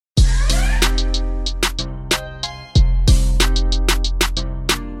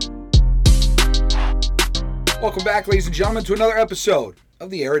Welcome back, ladies and gentlemen, to another episode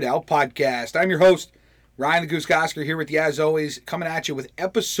of the Air It Out Podcast. I'm your host, Ryan the Goose Gosker, here with you as always, coming at you with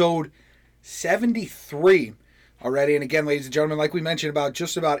episode 73 already. And again, ladies and gentlemen, like we mentioned about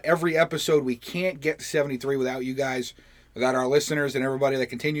just about every episode, we can't get to 73 without you guys, without our listeners and everybody that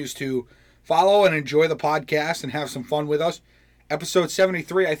continues to follow and enjoy the podcast and have some fun with us. Episode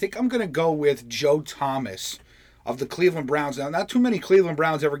 73, I think I'm going to go with Joe Thomas of the Cleveland Browns. Now, not too many Cleveland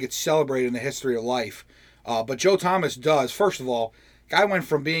Browns ever get celebrated in the history of life, but Joe Thomas does. First of all, guy went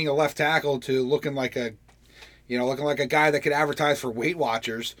from being a left tackle to looking like a guy that could advertise for Weight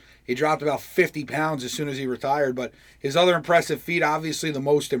Watchers. He dropped about 50 pounds as soon as he retired, but his other impressive feat, obviously the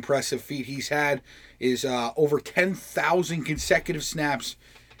most impressive feat he's had, is over 10,000 consecutive snaps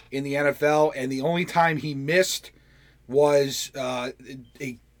in the NFL, and the only time he missed was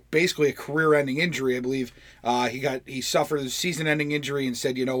basically a career-ending injury, I believe. He suffered a season-ending injury and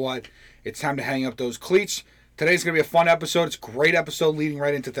said, you know what, it's time to hang up those cleats. Today's going to be a fun episode. It's a great episode leading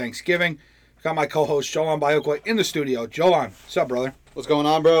right into Thanksgiving. Got my co-host, Jolan Baiocco, in the studio. Jolan, what's up, brother? What's going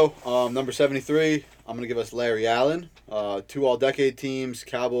on, bro? Number 73, I'm going to give us Larry Allen. 2 all-decade teams,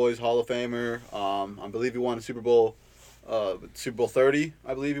 Cowboys, Hall of Famer. I believe he won a Super Bowl 30,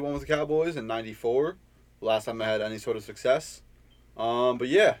 I believe he won with the Cowboys in 94. The last time I had any sort of success. But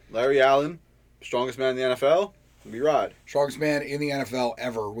yeah, Larry Allen, strongest man in the NFL. We ride. Strongest man in the NFL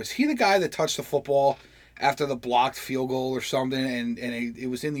ever. Was he the guy that touched the football after the blocked field goal or something, and it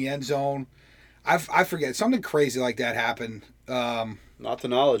was in the end zone? I forget. Something crazy like that happened. Not to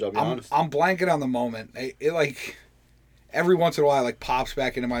knowledge, I'll be honest. I'm blanking on the moment. It like every once in a while like pops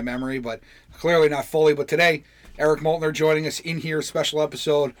back into my memory, but clearly not fully. But today, Eric Moltner joining us in here, special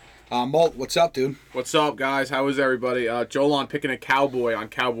episode. Molt, what's up, dude? What's up, guys? How is everybody? Jolan picking a Cowboy on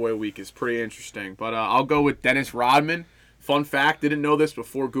Cowboy Week is pretty interesting. But I'll go with Dennis Rodman. Fun fact, didn't know this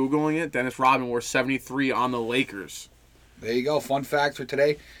before Googling it. Dennis Rodman wore 73 on the Lakers. There you go. Fun fact for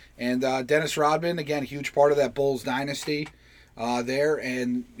today. And Dennis Rodman, again, huge part of that Bulls dynasty there.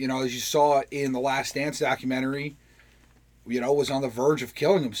 And, you know, as you saw in the Last Dance documentary, you know, was on the verge of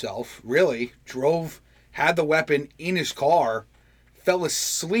killing himself, really. Had the weapon in his car, fell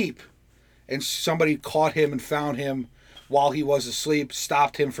asleep, and somebody caught him and found him while he was asleep,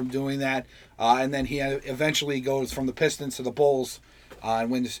 stopped him from doing that, and then he eventually goes from the Pistons to the Bulls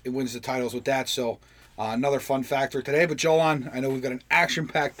and wins the titles with that. So another fun factor today. But Jolan, I know we've got an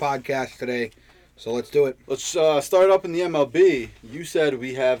action-packed podcast today, so let's do it. Let's start up in the MLB. You said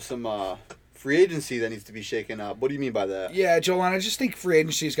we have some free agency that needs to be shaken up. What do you mean by that? Yeah, Jolan, I just think free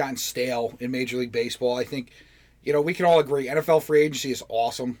agency has gotten stale in Major League Baseball. I think, you know, we can all agree NFL free agency is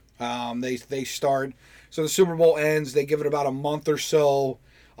awesome. They start, so the Super Bowl ends, they give it about a month or so,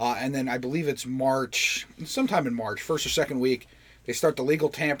 and then I believe it's March, sometime in March, first or second week, they start the legal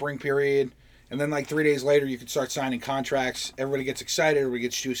tampering period, and then like 3 days later you can start signing contracts. Everybody gets excited, everybody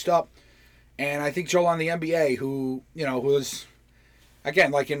gets juiced up, and I think Joel on the NBA, who is,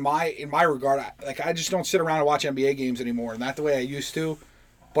 again, like in my regard, I just don't sit around and watch NBA games anymore, not the way I used to.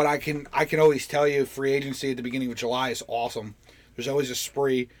 But I can always tell you free agency at the beginning of July is awesome. There's always a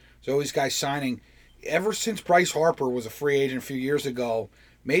spree. There's always guys signing. Ever since Bryce Harper was a free agent a few years ago,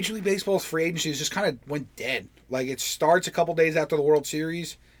 Major League Baseball's free agency has just kind of went dead. Like, it starts a couple days after the World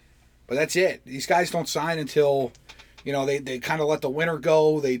Series, but that's it. These guys don't sign until, you know, they kind of let the winter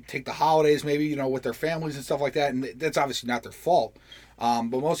go. They take the holidays maybe, you know, with their families and stuff like that, and that's obviously not their fault.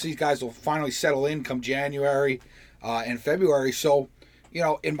 But most of these guys will finally settle in come January and February. So, you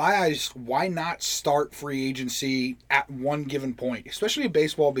know, in my eyes, why not start free agency at one given point, especially in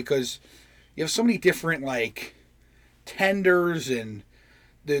baseball, because you have so many different, like, tenders, and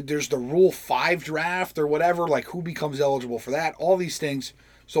there's the Rule 5 draft or whatever, like who becomes eligible for that, all these things.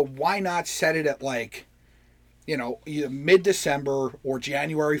 So why not set it at, like, you know, either mid-December or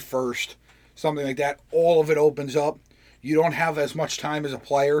January 1st, something like that. All of it opens up. You don't have as much time as a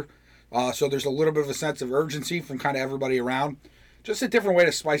player, so there's a little bit of a sense of urgency from kind of everybody around. Just a different way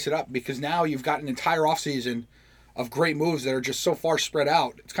to spice it up, because now you've got an entire offseason of great moves that are just so far spread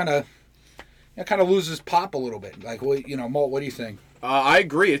out. It's kind of loses pop a little bit. Like, you know, Molt, what do you think? I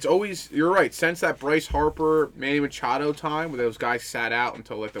agree. It's always, you're right, since that Bryce Harper, Manny Machado time where those guys sat out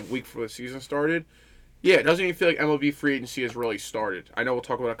until like the week before the season started, yeah, it doesn't even feel like MLB free agency has really started. I know we'll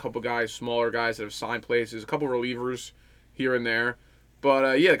talk about a couple guys, smaller guys that have signed places, a couple relievers here and there.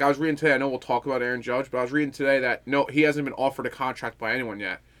 But, yeah, like I was reading today, I know we'll talk about Aaron Judge, but I was reading today that, no, he hasn't been offered a contract by anyone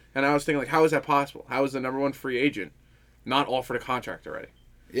yet. And I was thinking, like, how is that possible? How is the number one free agent not offered a contract already?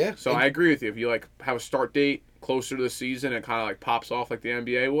 Yeah. So I agree with you. If you, like, have a start date closer to the season and kind of, like, pops off like the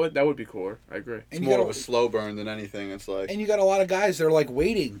NBA would, that would be cooler. I agree. It's more of a slow burn than anything. It's like... And you got a lot of guys that are, like,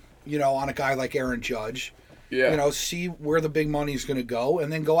 waiting, you know, on a guy like Aaron Judge. Yeah. You know, see where the big money is going to go,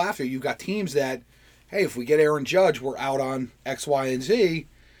 and then go after it. You've got teams that, hey, if we get Aaron Judge, we're out on X, Y, and Z.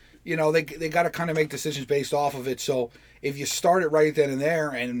 You know, they got to kind of make decisions based off of it. So if you start it right then and there,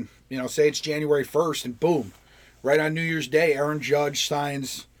 and you know, say it's January 1st, and boom, right on New Year's Day, Aaron Judge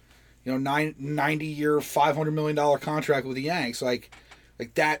signs, you know, 90-year, $500 million contract with the Yanks. Like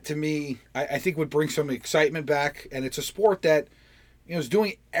that to me, I think would bring some excitement back. And it's a sport that, you know, is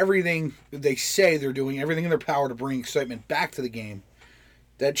doing everything they say they're doing, everything in their power to bring excitement back to the game.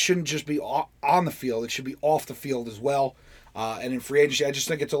 That shouldn't just be on the field; it should be off the field as well. And in free agency, I just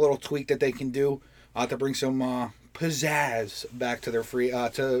think it's a little tweak that they can do to bring some pizzazz back to their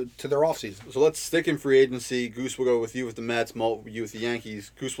to their offseason. So let's stick in free agency. Goose will go with you with the Mets, Malt you with the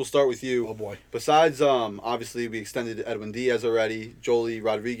Yankees. Goose, we'll start with you. Oh boy! Besides, obviously we extended Edwin Diaz already. Joely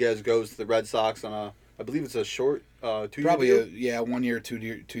Rodriguez goes to the Red Sox on a, I believe it's a short 2-year Probably deal. 1 year, 2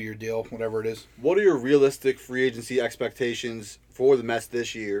 year deal, whatever it is. What are your realistic free agency expectations for the Mets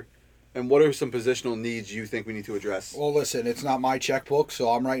this year? And what are some positional needs you think we need to address? Well, listen, it's not my checkbook, so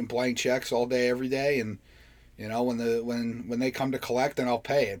I'm writing blank checks all day, every day, and you know when they come to collect, then I'll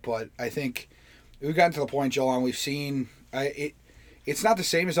pay it. But I think we've gotten to the point, Joel, and we've seen it's not the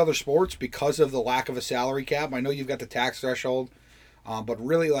same as other sports because of the lack of a salary cap. I know you've got the tax threshold, but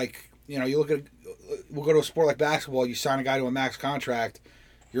really, like, you know, you look at we'll go to a sport like basketball. You sign a guy to a max contract,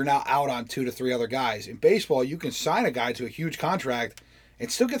 you're now out on 2 to 3 other guys. In baseball, you can sign a guy to a huge contract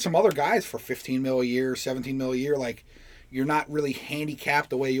and still get some other guys for $15 million a year, $17 million a year. Like, you're not really handicapped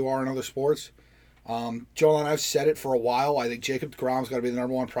the way you are in other sports. Joel, and I've said it for a while. I think Jacob deGrom's got to be the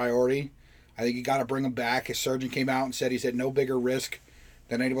number one priority. I think you got to bring him back. His surgeon came out and said he's at no bigger risk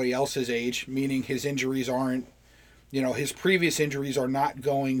than anybody else his age, meaning his injuries aren't, you know, his previous injuries are not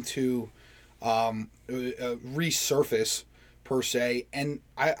going to resurface per se. And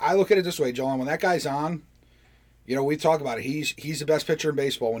I look at it this way, Joel, when that guy's on, you know, we talk about it. He's the best pitcher in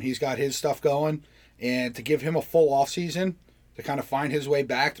baseball when he's got his stuff going, and to give him a full offseason to kind of find his way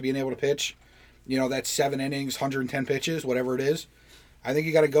back to being able to pitch, you know, that's 7 innings, 110 pitches, whatever it is. I think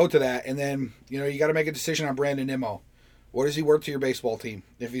you got to go to that, and then, you know, you got to make a decision on Brandon Nimmo. What is he worth to your baseball team?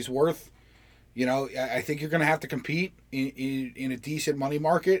 If he's worth, you know, I think you're going to have to compete in a decent money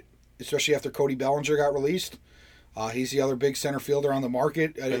market, especially after Cody Bellinger got released. He's the other big center fielder on the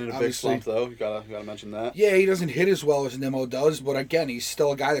market. Been in a big slump, though. You gotta mention that. Yeah, he doesn't hit as well as Nimmo does, but again, he's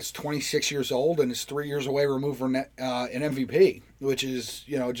still a guy that's 26 years old and is 3 years away removed from an MVP, which is,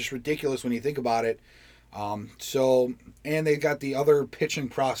 you know, just ridiculous when you think about it. So, and they got the other pitching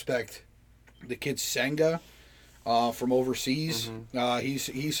prospect, the kid Senga, from overseas.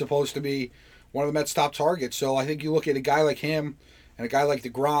 Mm-hmm. He's supposed to be one of the Mets' top targets. So I think you look at a guy like him and a guy like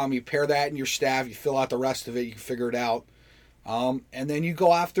deGrom, you pair that in your staff, you fill out the rest of it, you can figure it out. And then you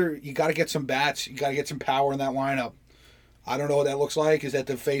go after, you got to get some bats, you got to get some power in that lineup. I don't know what that looks like. Is that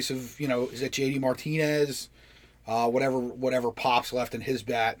the face of, you know, is that JD Martinez? Whatever pops left in his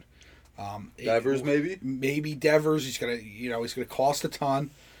bat. Devers, maybe? Maybe Devers. He's gonna cost a ton.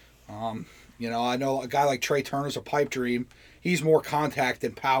 You know, I know a guy like Trey Turner's a pipe dream. He's more contact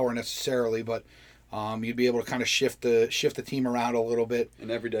than power necessarily, but you'd be able to kind of shift the team around a little bit. An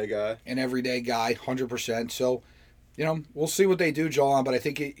everyday guy, 100%. So, you know, we'll see what they do, Joel. But I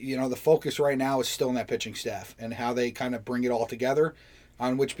think the focus right now is still in that pitching staff and how they kind of bring it all together,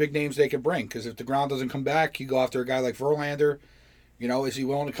 on which big names they can bring. Because if deGrom doesn't come back, you go after a guy like Verlander. You know, is he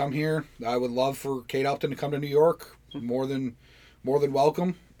willing to come here? I would love for Kate Upton to come to New York. More than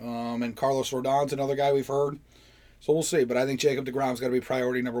welcome. And Carlos Rodon's another guy we've heard. So we'll see. But I think Jacob deGrom's got to be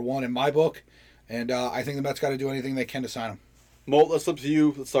priority number one in my book. And I think the Mets got to do anything they can to sign him. Molt, let's flip to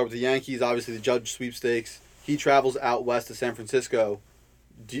you. Let's start with the Yankees. Obviously, the Judge sweepstakes. He travels out west to San Francisco.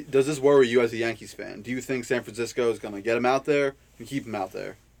 Does this worry you as a Yankees fan? Do you think San Francisco is going to get him out there and keep him out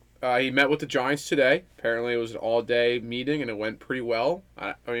there? He met with the Giants today. Apparently, it was an all-day meeting, and it went pretty well.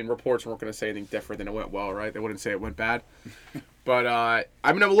 I mean, reports weren't going to say anything different than it went well, right? They wouldn't say it went bad. But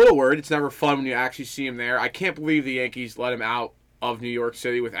I'm a little worried. It's never fun when you actually see him there. I can't believe the Yankees let him out of New York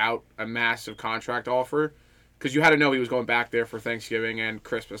City without a massive contract offer, because you had to know he was going back there for Thanksgiving and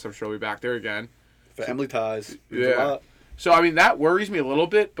Christmas. I'm sure he'll be back there again. Family ties. Yeah. So, I mean, that worries me a little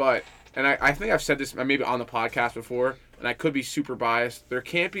bit, but, and I think I've said this maybe on the podcast before, and I could be super biased. There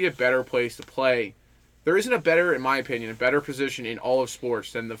can't be a better place to play. There isn't a better, in my opinion, a better position in all of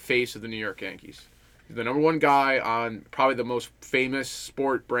sports than the face of the New York Yankees. He's the number one guy on probably the most famous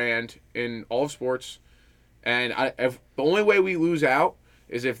sport brand in all of sports. And the only way we lose out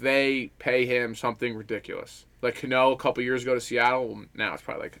is if they pay him something ridiculous. Like Cano a couple years ago to Seattle. Well, now it's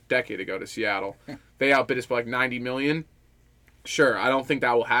probably like a decade ago to Seattle. They outbid us by like $90 million. Sure, I don't think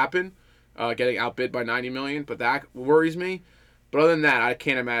that will happen. getting outbid by $90 million, but that worries me. But other than that, I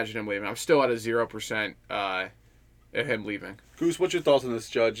can't imagine him leaving. I'm still at a 0% of him leaving. Goose, what's your thoughts on this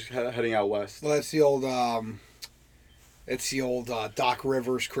Judge heading out west? Well, that's the old Doc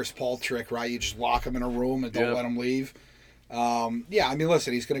Rivers, Chris Paul trick, right? You just lock him in a room and don't let him leave. Yeah, I mean,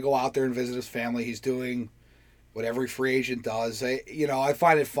 listen, he's going to go out there and visit his family. He's doing what every free agent does. I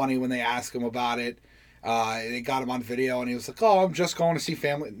find it funny when they ask him about it. They got him on video, and he was like, "Oh, I'm just going to see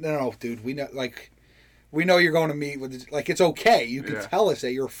family." No, dude, we know you're going to meet with. It's okay. You can tell us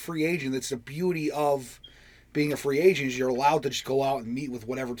that you're a free agent. That's the beauty of being a free agent is you're allowed to just go out and meet with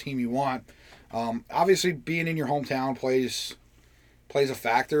whatever team you want. Obviously, being in your hometown plays a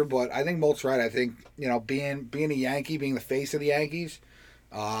factor, but I think Molt's right. I think being a Yankee, being the face of the Yankees,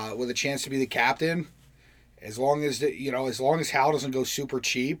 with a chance to be the captain, as long as Hal doesn't go super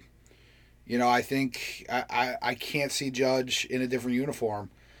cheap, I think I can't see Judge in a different uniform.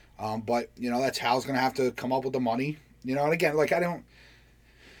 But that's Hal's going to have to come up with the money. And again,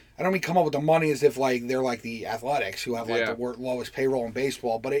 I don't mean come up with the money as if they're like the Athletics who have the lowest payroll in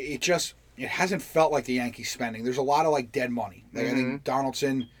baseball, but it hasn't felt like the Yankees spending. There's a lot of dead money. I think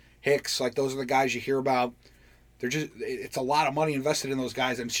Donaldson, Hicks, those are the guys you hear about. It's a lot of money invested in those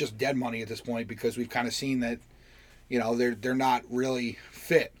guys, and it's just dead money at this point because we've kind of seen that, they're not really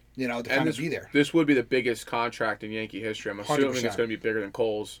fit, to kind of be there. This would be the biggest contract in Yankee history. I'm assuming 100%. It's going to be bigger than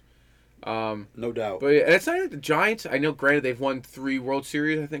Cole's. No doubt. But it's not like the Giants. I know, granted, they've won 3 World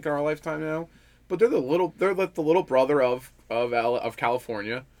Series, I think, in our lifetime now. But they're like the little brother of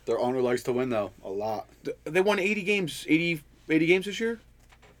California. Their owner likes to win, though, a lot. They won 80 games this year.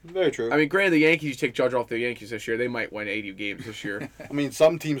 Very true. I mean, granted, the Yankees, you take Judge off the Yankees this year, they might win 80 games this year. I mean,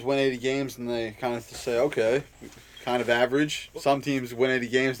 some teams win 80 games and they kind of say, okay, kind of average. Some teams win 80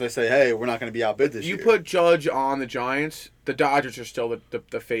 games and they say, hey, we're not going to be outbid this year. You put Judge on the Giants, the Dodgers are still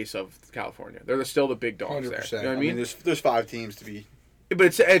the face of California. They're still the big dogs 100%. there. You know what I mean? There's 5 teams to be.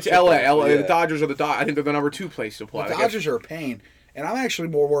 But it's LA. Yeah. The Dodgers are I think they're the number 2 place to play. The Dodgers are a pain, and I'm actually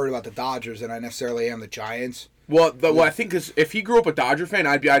more worried about the Dodgers than I necessarily am the Giants. Well, I think because if he grew up a Dodger fan,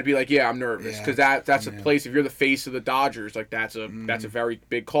 I'd be like, yeah, I'm nervous because that's a place. If you're the face of the Dodgers, that's a very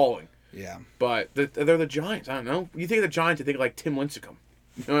big calling. Yeah. But they're the Giants. I don't know. You think of the Giants, you think like Tim Lincecum.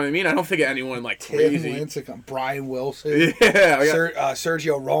 You know what I mean? I don't think of anyone crazy. Tim Lincecum, Brian Wilson. Yeah.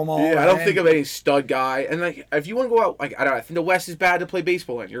 Sergio Romo. Yeah, I don't think of any stud guy. And if you want to go out, I don't know. I think the West is bad to play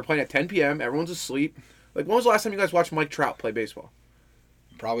baseball in. You're playing at 10 p.m. Everyone's asleep. When was the last time you guys watched Mike Trout play baseball?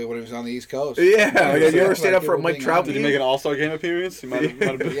 Probably when he was on the East Coast. Yeah. Have you ever stayed up for a Mike Trout Did game? he make an All-Star game appearance? He might have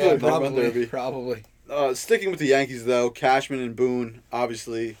been. Yeah, probably. Sticking with the Yankees, though, Cashman and Boone,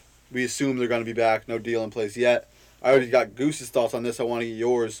 obviously, we assume they're going to be back. No deal in place yet. I already got Goose's thoughts on this. I want to get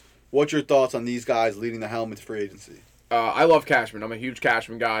yours. What's your thoughts on these guys leading the helmet to free agency? I love Cashman. I'm a huge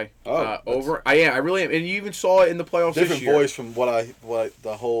Cashman guy. I really am, and you even saw it in the playoffs this year. Different voice from what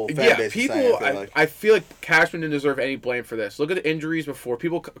the whole fan base is saying. I feel like Cashman didn't deserve any blame for this. Look at the injuries before.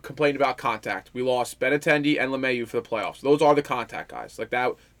 People complained about contact. We lost Benintendi and LeMahieu for the playoffs. Those are the contact guys. Like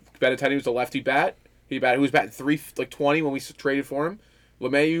that, Benintendi was a lefty bat. He was batting 320 when we traded for him.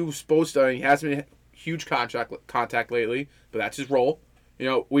 LeMahieu was supposed to. He hasn't been huge contact lately, but that's his role.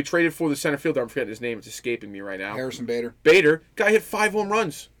 We traded for the center fielder. I'm forgetting his name. It's escaping me right now. Harrison Bader. Guy hit 5 home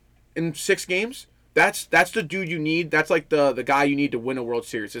runs in 6 games. That's the dude you need. That's like the guy you need to win a World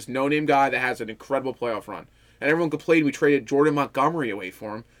Series. This no-name guy that has an incredible playoff run. And everyone complained we traded Jordan Montgomery away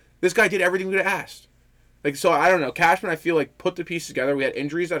for him. This guy did everything we could have asked. So I don't know. Cashman, I feel like, put the pieces together. We had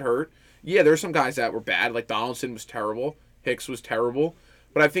injuries that hurt. Yeah, there's some guys that were bad. Like Donaldson was terrible. Hicks was terrible.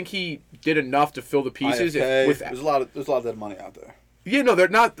 But I think he did enough to fill the pieces. There's a lot of dead money out there. Yeah, no, they're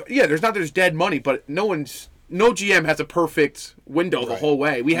not. Yeah, there's dead money, but no GM has a perfect window the whole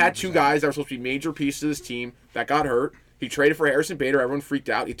way. We had 2 guys that were supposed to be major pieces of this team that got hurt. He traded for Harrison Bader. Everyone freaked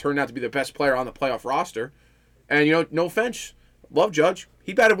out. He turned out to be the best player on the playoff roster. And no offense, love Judge.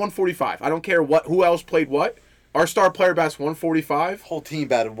 He batted 145. I don't care who else played what. Our star player bats 145. Whole team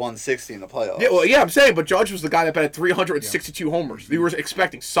batted 160 in the playoffs. Yeah, I'm saying, but Judge was the guy that batted 362 homers. We were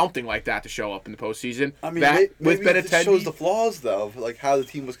expecting something like that to show up in the postseason. I mean, maybe it shows the flaws, though, of how the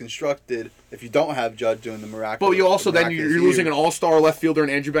team was constructed. If you don't have Judge doing the miraculous, but you also you're losing an all-star left fielder in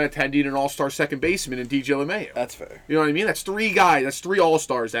Andrew Benintendi and an all-star second baseman in DJ LeMahieu. That's fair. You know what I mean? That's 3 guys. That's 3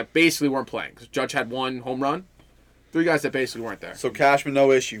 all-stars that basically weren't playing. Judge had 1 home run. 3 guys that basically weren't there. So Cashman,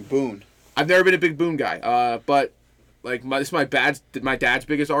 no issue. Boone. I've never been a big Boone guy, but. This is my dad's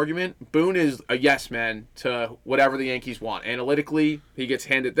biggest argument. Boone is a yes man to whatever the Yankees want. Analytically, he gets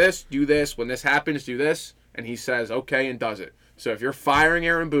handed this, do this. When this happens, do this. And he says, okay, and does it. So if you're firing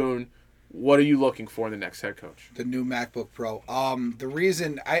Aaron Boone, What are you looking for in the next head coach? The new MacBook Pro. The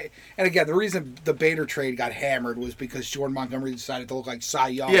reason the Bader trade got hammered was because Jordan Montgomery decided to look like Cy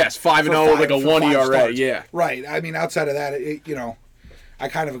Young. Yes, 5-0 with like a 1 ERA. Yeah, right. I mean, outside of that, I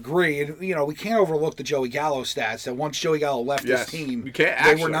kind of agree. And we can't overlook the Joey Gallo stats. That once Joey Gallo left Yes. his team, You can't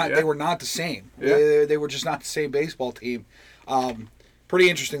they actually, were not. yeah. They were not the same. Yeah. They were just not the same baseball team. Pretty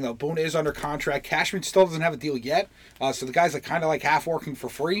interesting though. Boone is under contract. Cashman still doesn't have a deal yet, so the guy's kind of half working for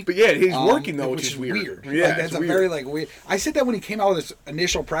free. but yeah, he's working though, which is weird. Yeah, That's it's a weird. very weird. I said that when he came out with his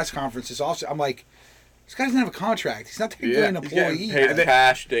initial press conference. I'm like, this guy doesn't have a contract. He's not technically Yeah. an He's getting employee. paid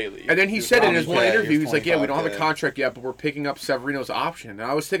cash daily. And then he said in his one 20K, interview, here's he's like, "Yeah, we don't have a 25K. contract yet, but we're picking up Severino's option." And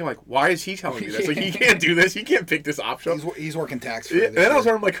I was thinking, like, why is he telling me this? Like, he can't do this. He can't pick this option. He's working tax Yeah, free. and then I was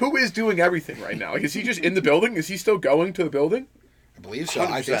wondering, like, who is doing everything right now? Like, is he just in the building? Is he still going to the building? I believe so.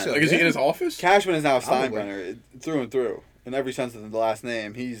 I think 100%. so. Like, is he yeah. in his office? Cashman is now Probably. Steinbrenner through and through. In every sense of the last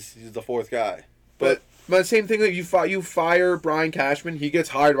name, he's the fourth guy. But the same thing that you fire Brian Cashman, he gets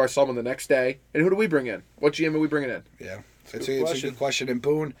hired by someone the next day, and who do we bring in? What GM are we bringing in? Yeah, it's Good a good question. question. And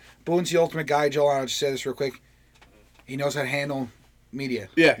Boone's the ultimate guy, Joel. I'll just say this real quick. He knows how to handle media.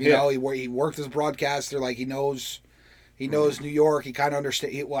 Yeah, you yeah. know, he worked as a broadcaster. Like he knows New York. He kind of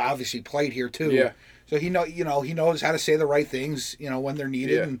understands. Well, obviously played here too. Yeah. So he knows how to say the right things. When they're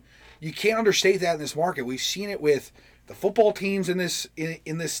needed. Yeah. And you can't understate that in this market. We've seen it with the football teams in this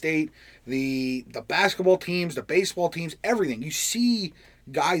state, the basketball teams, the baseball teams, everything. You see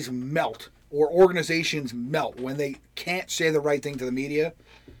guys melt or organizations melt when they can't say the right thing to the media.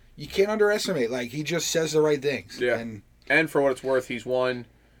 You can't underestimate. Like he just says the right things. Yeah. And for what it's worth, we won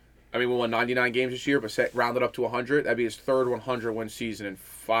 99 games this year, but rounded up to 100. That'd be his third 100-win season in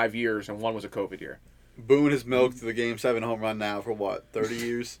 5 years, and one was a COVID year. Boone has milked the Game 7 home run now for what, 30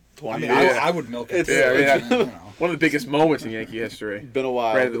 years? 20 I mean, years? I would milk it. It's- too. One of the biggest moments in Yankee history. Been a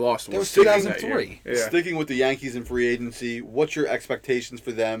while. Granted, they lost That was World Series 2003. that year. Yeah. Sticking with the Yankees in free agency, what's your expectations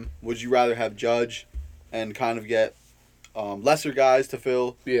for them? Would you rather have Judge and kind of get lesser guys to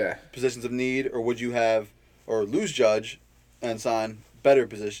fill Yeah. positions of need, or would you lose Judge and sign better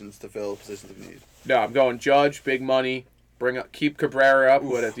positions to fill positions of need? No, I'm going Judge, big money. Keep Cabrera up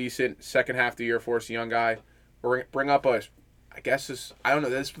with a decent second half of the year for us, a young guy. Bring up I don't know.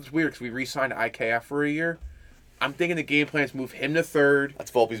 This was weird because we re-signed IKF for a year. I'm thinking the game plan is move him to third. That's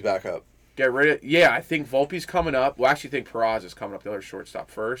Volpe's backup. Get rid of. Yeah, I think Volpe's coming up. Well, I actually think Peraza is coming up, the other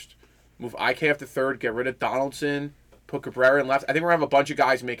shortstop first. Move IKF to third. Get rid of Donaldson. Put Cabrera in left. I think we're gonna have a bunch of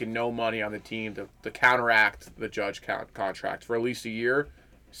guys making no money on the team to counteract the Judge contract for at least a year.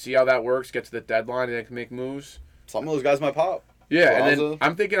 See how that works. Get to the deadline and they can make moves. Some of those guys might pop. Yeah, and then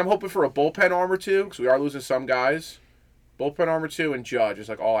Peraza. I'm hoping for a bullpen arm or two because we are losing some guys. Bullpen arm or two and Judge is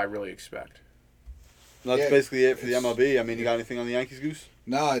all I really expect. And that's Yeah, basically it for the it's- MLB. I mean, you got anything on the Yankees, Goose?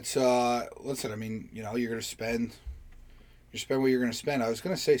 No, it's listen, I mean, you're gonna spend what you're gonna spend. I was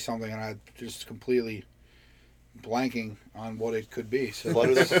gonna say something and I just completely blanking on what it could be. So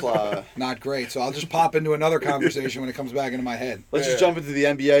Flutter the fly. not great. So I'll just pop into another conversation when it comes back into my head. Let's just Yeah. jump into the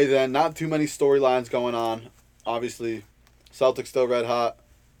NBA then. Not too many storylines going on. Obviously, Celtics still red hot.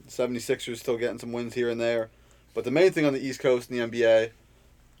 76ers still getting some wins here and there. But the main thing on the East Coast in the NBA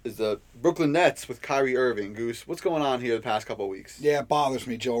is the Brooklyn Nets with Kyrie Irving. Goose, what's going on here the past couple of weeks? Yeah, it bothers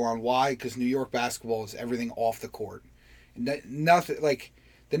me, Joe. On why? Because New York basketball is everything off the court. Nothing like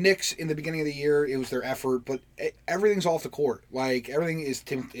the Knicks in the beginning of the year. It was their effort, but everything's off the court. Like everything is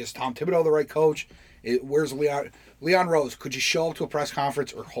Tom Thibodeau the right coach? Where's Leon Rose? Could you show up to a press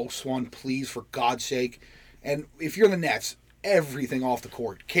conference or host one, please, for God's sake? And if you're the Nets, everything off the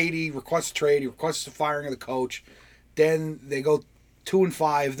court. KD requests a trade. He requests the firing of the coach. Then they go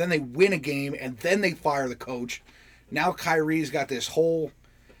 2-5. Then they win a game, and then they fire the coach. Now Kyrie's got this whole...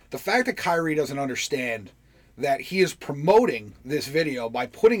 The fact that Kyrie doesn't understand that he is promoting this video by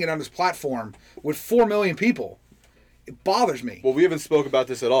putting it on his platform with 4 million people, it bothers me. Well, we haven't spoke about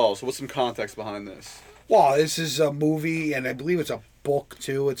this at all, so what's some context behind this? Well, this is a movie, and I believe it's a book,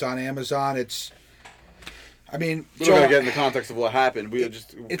 too. It's on Amazon. I mean, We're Joe, not going to get in the context of what happened.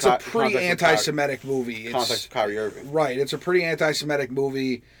 it's a pretty anti-Semitic movie. Context of Kyrie Irving. Right. It's a pretty anti-Semitic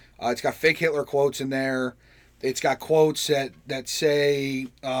movie. It's got fake Hitler quotes in there. It's got quotes that say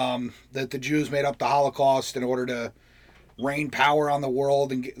that the Jews made up the Holocaust in order to rain power on the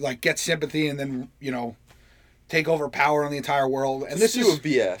world and get sympathy and then take over power on the entire world. And this is of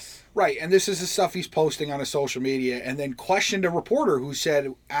BS. right. And this is the stuff he's posting on his social media. And then questioned a reporter who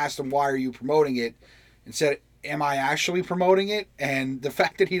asked him, "Why are you promoting it?" and said, "Am I actually promoting it?" And the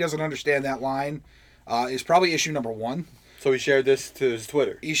fact that he doesn't understand that line is probably issue number one. So he shared this to his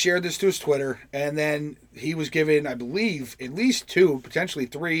Twitter. He shared this to his Twitter, and then he was given, I believe, at least 2, potentially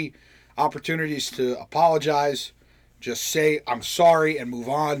 3 opportunities to apologize, just say I'm sorry and move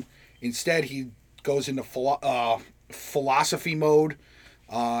on. Instead, he goes into philosophy mode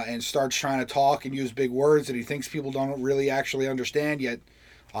and starts trying to talk and use big words that he thinks people don't really actually understand, yet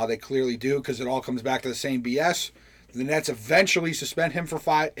they clearly do, because it all comes back to the same BS. The Nets eventually suspend him for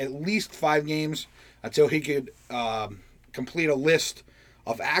at least 5 games until he could complete a list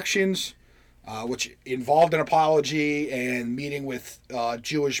of actions, which involved an apology and meeting with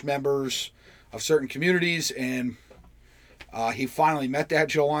Jewish members of certain communities. And he finally met that,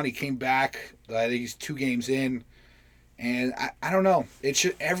 Joel. He came back. He's 2 games in. And I don't know. It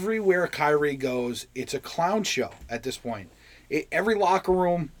should, everywhere Kyrie goes, it's a clown show at this point. Every locker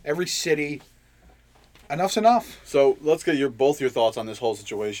room, every city, enough's enough. So let's get both your thoughts on this whole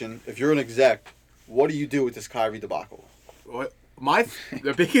situation. If you're an exec, what do you do with this Kyrie debacle?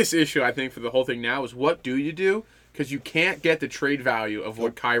 The biggest issue I think for the whole thing now is what do you do? Because you can't get the trade value of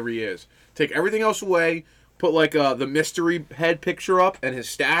what Kyrie is. Take everything else away, put like the mystery head picture up and his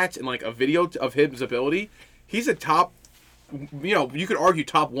stats and like a video of his ability. He's a top, you could argue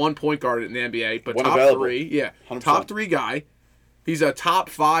top 1 point guard in the NBA, but One top available. 3, yeah, 100%. top 3 guy. He's a top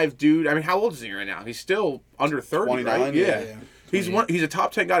 5 dude. I mean, how old is he right now? He's still under 30, 29, right? yeah. He's a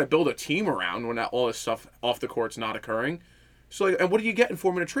top 10 guy to build a team around when all this stuff off the court's not occurring. So, and what are you getting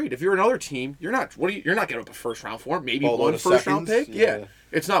for him in a trade? If you're another team, you're not getting up a first round for him. Maybe one first round pick. Yeah,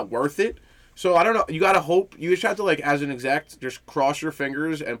 it's not worth it. So I don't know. You gotta hope. You just have to, like, as an exec, just cross your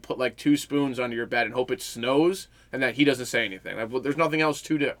fingers and put like 2 spoons under your bed and hope it snows and that he doesn't say anything. Like, there's nothing else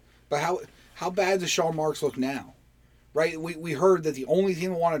to do. But how bad does Sean Marks look now? Right? We heard that the only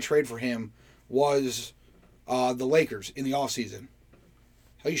team that wanted to trade for him was the Lakers in the offseason.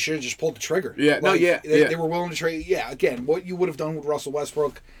 Oh, you should have just pulled the trigger. Yeah, They were willing to trade. Yeah, again, what you would have done with Russell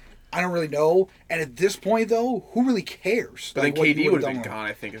Westbrook, I don't really know. And at this point, though, who really cares? But like, then KD would have been done gone,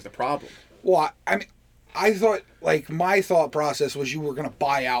 I think, is the problem. Well, I mean, I thought, like, my thought process was you were going to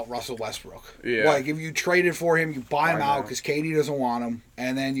buy out Russell Westbrook. Yeah. Like, if you traded for him, you buy him out because KD doesn't want him,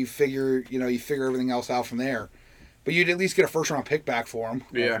 and then you figure everything else out from there. But you'd at least get a first-round pick back for him.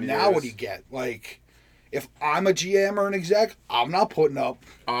 Yeah. Now what do you get? Like, if I'm a GM or an exec, I'm not putting up.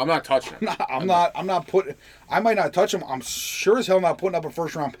 I'm not touching him. I'm not putting. I might not touch him. I'm sure as hell not putting up a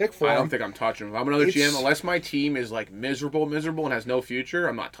first-round pick for him. I don't think I'm touching him. If I'm another GM, unless my team is like miserable, and has no future,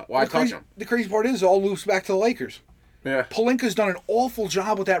 I'm not. Why touch him? The crazy part is it all loops back to the Lakers. Yeah. Pelinka's done an awful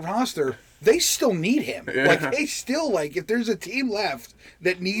job with that roster. They still need him. Yeah. Like, they still, like, if there's a team left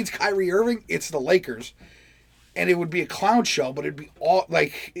that needs Kyrie Irving, it's the Lakers. And it would be a clown show, but it'd be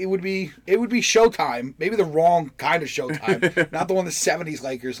it would be Showtime. Maybe the wrong kind of Showtime. Not the one the 70s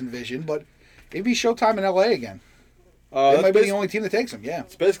Lakers envisioned, but it'd be Showtime in LA again. It might be the only team that takes them, yeah.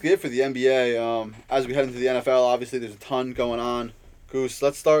 That's basically it for the NBA. As we head into the NFL, obviously there's a ton going on. Goose,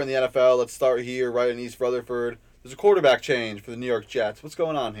 let's start in the NFL. Let's start here, right in East Rutherford. There's a quarterback change for the New York Jets. What's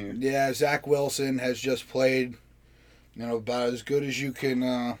going on here? Yeah, Zach Wilson has just played, about as good as you can,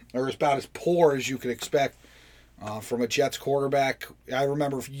 or about as poor as you could expect from a Jets quarterback. I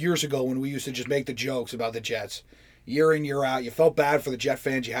remember years ago when we used to just make the jokes about the Jets. Year in, year out. You felt bad for the Jet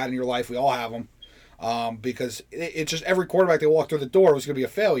fans you had in your life. We all have them. Because it's just every quarterback that walked through the door was going to be a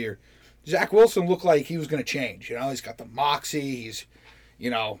failure. Zach Wilson looked like he was going to change. He's got the moxie.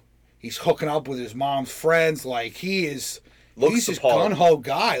 He's hooking up with his mom's friends. Like, he's this gun-ho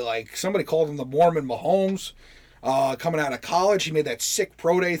guy. Like, somebody called him the Mormon Mahomes. Coming out of college, he made that sick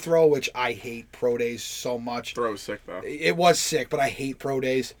pro day throw, which I hate pro days so much. Throw was sick, though. It was sick, but I hate pro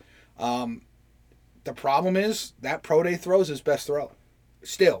days. The problem is that pro day throw is his best throw.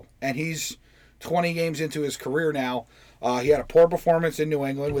 Still. And he's 20 games into his career now. He had a poor performance in New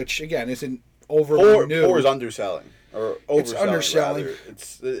England, which, again, isn't overly new. Poor is underselling. Or overselling, It's underselling. Rather.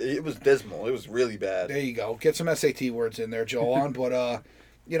 It was dismal. It was really bad. There you go. Get some SAT words in there, Joel. But,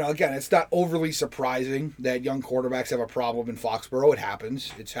 again, it's not overly surprising that young quarterbacks have a problem in Foxborough. It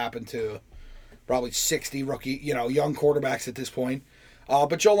happens. It's happened to probably 60 rookie, young quarterbacks at this point.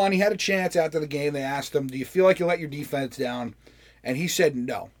 But Joel, he had a chance after the game. They asked him, do you feel like you let your defense down? And he said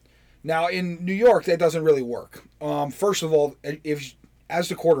no. Now, in New York, that doesn't really work. First of all, if as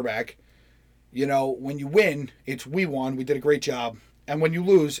the quarterback, when you win, it's we won, we did a great job. And when you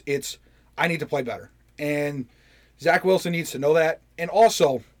lose, it's I need to play better. And Zach Wilson needs to know that. And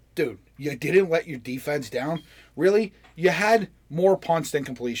also, dude, you didn't let your defense down. Really? You had more punts than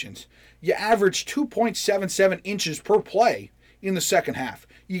completions. You averaged 2.77 inches per play in the second half.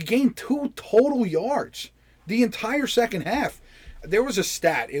 You gained 2 total yards the entire second half. There was a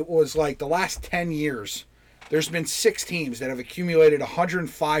stat. It was like the last 10 years, there's been 6 teams that have accumulated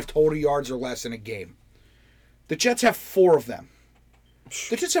 105 total yards or less in a game. The Jets have 4 of them.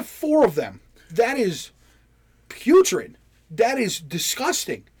 The Jets have 4 of them. That is putrid. That is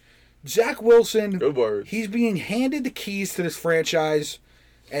disgusting. Zach Wilson, Good words. he's being handed the keys to this franchise.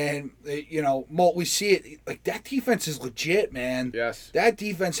 And, Molt, we see it. Like, that defense is legit, man. Yes. That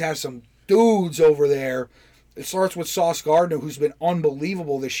defense has some dudes over there. It starts with Sauce Gardner, who's been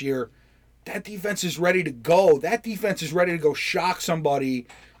unbelievable this year. That defense is ready to go. That defense is ready to go shock somebody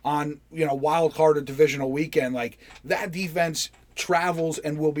on, wild card or divisional weekend. Like, that defense travels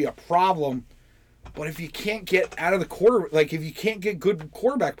and will be a problem. But if you can't get out of the quarter, like if you can't get good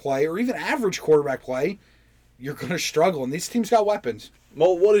quarterback play or even average quarterback play, you're going to struggle. And these teams got weapons.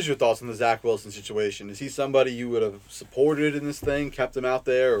 Mo, what is your thoughts on the Zach Wilson situation? Is he somebody you would have supported in this thing, kept him out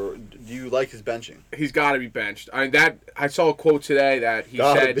there, or do you like his benching? He's got to be benched. I saw a quote today that he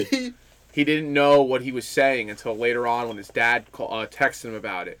said Be. he didn't know what he was saying until later on when his dad texted him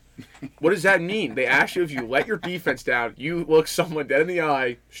about it. What does that mean? They asked you if you let your defense down, you looked someone dead in the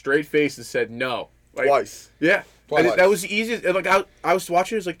eye, straight face, and said no. Like, Twice. Yeah. Twice. That was the easiest. Like I was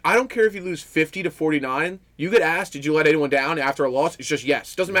watching. It's like I don't care if you lose 50-49. You get asked, did you let anyone down after a loss? It's just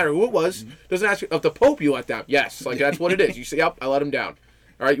yes. Doesn't matter who it was. Doesn't ask if the Pope you let down. Yes. Like that's what it is. You say, yep, I let him down.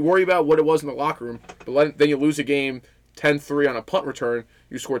 All right. You worry about what it was in the locker room, but then you lose a game 10-3 on a punt return.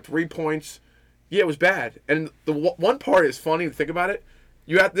 You scored 3 points. Yeah, it was bad. And the one part is funny to think about it.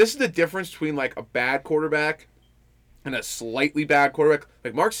 This is the difference between like a bad quarterback and a slightly bad quarterback.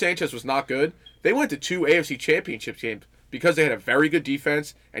 Like Mark Sanchez was not good. They went to 2 AFC Championship games because they had a very good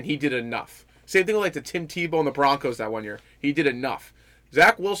defense and he did enough. Same thing with like the Tim Tebow and the Broncos that one year. He did enough.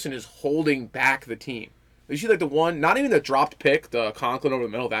 Zach Wilson is holding back the team. You see like the one, not even the dropped pick, the Conklin over the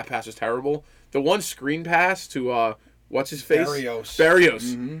middle, that pass was terrible. The one screen pass to, what's his face? Barrios.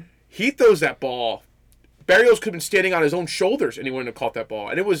 Mm-hmm. He throws that ball. Barrios could have been standing on his own shoulders and he wouldn't have caught that ball.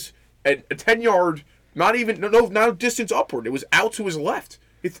 And it was a 10-yard, no distance upward. It was out to his left.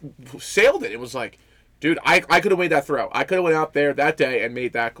 It sailed it. It was like, dude, I could have made that throw. I could have went out there that day and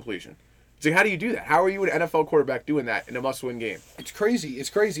made that completion. It's like, how do you do that? How are you an NFL quarterback doing that in a must-win game? It's crazy.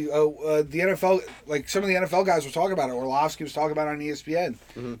 It's crazy. The NFL, like some of the NFL guys were talking about it. Orlovsky was talking about it on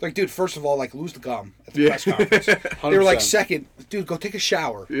ESPN. Like, dude, first of all, like lose the gum at the press conference. They were like, 100%. second, dude, go take a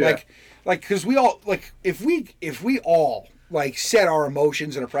shower. Yeah. Like, because we all like if we all like set our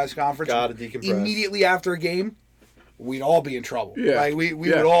emotions in a press conference, Gotta decompress. immediately after a game, we'd all be in trouble. Yeah. Like we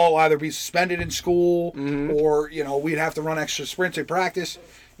Yeah. would all either be suspended in school or we'd have to run extra sprints at practice.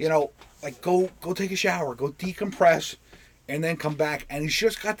 Like go take a shower, go decompress, and then come back. And he's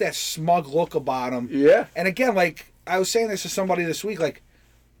just got that smug look about him. Yeah. And again, like I was saying this to somebody this week, like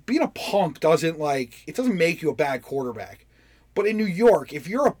being a punk doesn't make you a bad quarterback. But in New York, if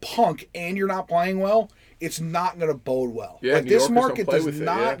you're a punk and you're not playing well, it's not going to bode well. Yeah, like New this Yorkers market don't play does with it,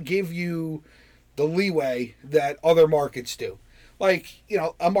 not yeah. give you the leeway that other markets do. Like,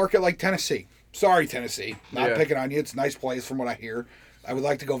 a market like Tennessee. Sorry, Tennessee. Not Yeah. picking on you. It's a nice place from what I hear. I would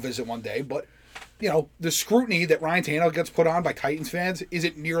like to go visit one day. But, the scrutiny that Ryan Tannehill gets put on by Titans fans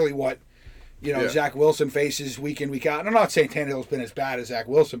isn't nearly what, Yeah. Zach Wilson faces week in, week out. And I'm not saying Tannehill's been as bad as Zach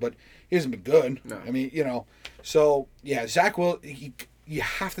Wilson, but he hasn't been good. No. I mean, So, yeah, Zach you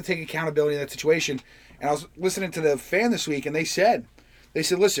have to take accountability in that situation. And I was listening to the fan this week, and they said,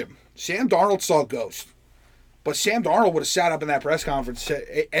 listen, Sam Darnold saw a ghost. But Sam Darnold would have sat up in that press conference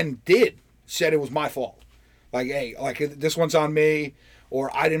and said it was my fault. Like, hey, this one's on me, or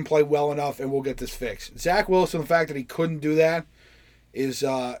I didn't play well enough, and we'll get this fixed. Zach Wilson, the fact that he couldn't do that is,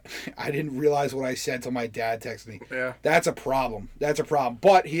 I didn't realize what I said till my dad texted me. Yeah. That's a problem.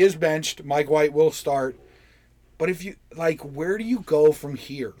 But he is benched. Mike White will start. But if you, where do you go from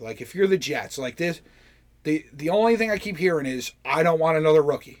here? Like, if you're the Jets, like this, the only thing I keep hearing is, I don't want another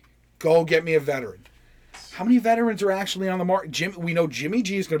rookie. Go get me a veteran. How many veterans are actually on the market? We know Jimmy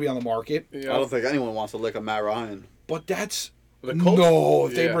G is going to be on the market, I don't think anyone wants to lick a Matt Ryan. but that's The Colts- no.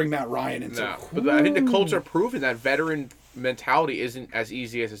 If they yeah. bring Matt Ryan into, No, but I think the Colts are proving that veteran mentality isn't as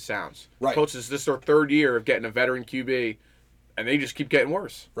easy as it sounds. Right. Colts is this their 3rd year of getting a veteran QB, and they just keep getting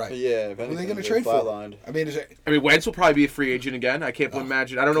worse. right. Yeah, if Who are they anything, going to they're trade for? flatlined. I mean, is it, I mean, Wentz will probably be a free agent again. I can't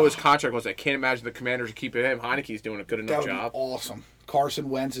imagine. I don't know what his contract was. I can't imagine the Commanders are keeping him. Heineke's doing a good that enough would job. be awesome. Carson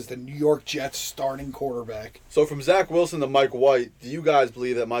Wentz is the New York Jets starting quarterback. So from Zach Wilson to Mike White, do you guys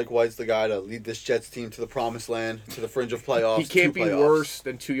believe that Mike White's the guy to lead this Jets team to the promised land, to the fringe of playoffs? He can't to be playoffs? worse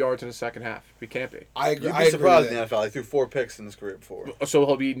than 2 yards in the second half. He can't be. I agree. You'd I be agree surprised with in the that. NFL. He threw 4 picks in his career before. So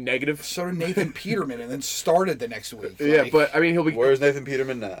he'll be negative. So did Nathan Peterman, and then started the next week. Yeah, Like, but I mean, he'll be. Where's Nathan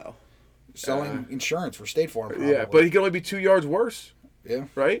Peterman now? selling insurance for State Farm. Probably. Yeah, but he can only be 2 yards worse, yeah.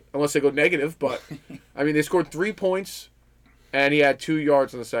 right? Unless they go negative. But I mean, they scored 3 points, and he had 2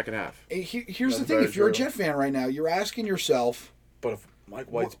 yards in the second half. Here's the That's thing: very if you're a true. Jet fan right now, you're asking yourself, But if Mike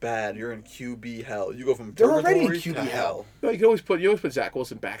White's bad. You're in QB hell. You go from They're already in purgatory to QB hell. No, you always put Zach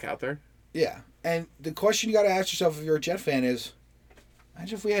Wilson back out there. Yeah. And the question you got to ask yourself if you're a Jet fan is,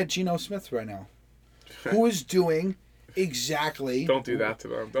 imagine if we had Geno Smith right now, who is doing exactly. Don't do that to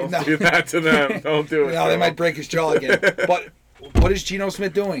them. Don't No. do that to them. Don't do it. No, they to might them. break his jaw again. But what is Geno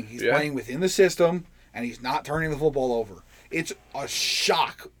Smith doing? He's Yeah. playing within the system, and he's not turning the football over. It's a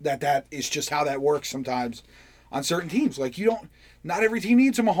shock that is just how that works sometimes on certain teams. Like, not every team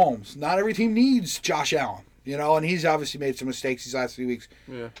needs a Mahomes. Not every team needs Josh Allen. And he's obviously made some mistakes these last few weeks.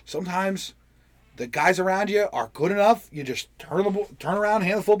 Yeah. Sometimes the guys around you are good enough. You just turn around,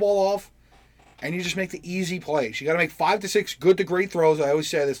 hand the football off, and you just make the easy plays. You got to make 5 to 6 good to great throws. I always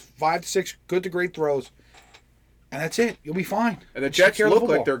say this: 5 to 6 good to great throws, and that's it. You'll be fine. And the Just take Jets care of the look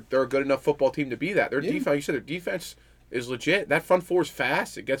like football. they're a good enough football team to be that. Their Yeah. defense, you said, their defense is legit. That front four is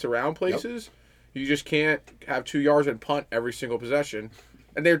fast. It gets around places. You just can't have 2 yards and punt every single possession.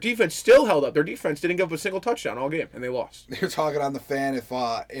 And their defense still held up. Their defense didn't give up a single touchdown all game, and they lost. They're talking on the fan if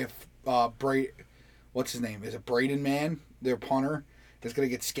what's his name? Is it Braden Mann, their punter, is going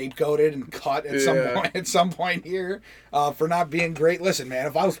to get scapegoated and cut at some point here for not being great. Listen, man,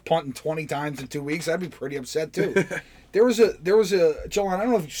 if I was punting 20 times in 2 weeks, I'd be pretty upset too. There was a John. I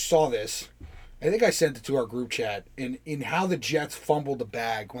don't know if you saw this. I think I sent it to our group chat in how the Jets fumbled the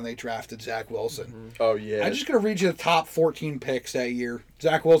bag when they drafted Zach Wilson. Oh yeah. I'm just going to read you the top 14 picks that year.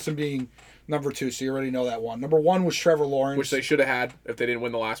 Zach Wilson being number 2, so you already know that one. Number 1 was Trevor Lawrence. Which they should have had if they didn't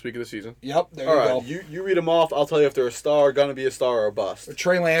win the last week of the season. Yep, there All you right, go. you read them off. I'll tell you if they're a star, gonna be a star, or a bust.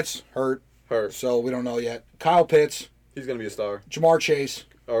 Trey Lance, hurt, Hurt. so we don't know yet. Kyle Pitts, He's gonna be a star. Jamar Chase,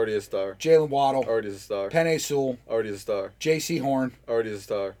 Already a star. Jalen Waddle, Already is a star. Penei Sewell, Already is a star. J.C. Horn, Already is a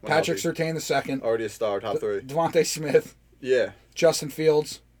star. When Patrick healthy. Surtain II, Already a star. Top 3. Devontae Smith, Yeah. Justin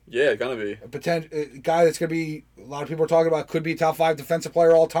Fields, Yeah, gonna be. a guy that's going to be, a lot of people are talking about, could be top 5 defensive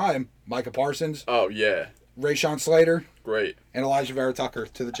player all time, Micah Parsons, Oh yeah. Rashawn Slater, Great. and Elijah Vera Tucker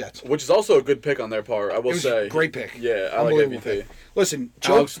to the Jets. Which is also a good pick on their part, I will It was say. a great pick. Yeah, I like Unbelievable MVP. pick. Listen,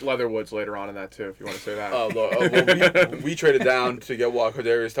 Joe, Alex Leatherwood's later on in that, too, if you want to say that. Oh, well, we traded down to get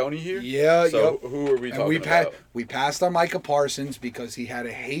Kadarius Toney here. Yeah, So yep. who are we And talking we about? we passed on Micah Parsons because he had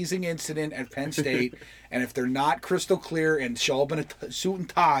a hazing incident at Penn State, and if they're not crystal clear and show up in a suit and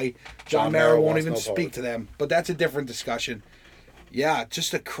tie, John Mara won't wants even no speak part. to them. But that's a different discussion. Yeah,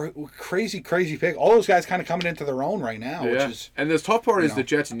 just a crazy pick. All those guys kind of coming into their own right now, Yeah. which is And the tough part is know. the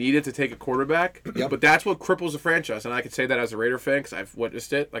Jets needed to take a quarterback, Yep. but that's what cripples a franchise. And I could say that as a Raider fan because I've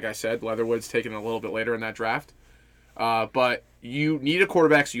witnessed it. Like I said, Leatherwood's taken a little bit later in that draft. But you need a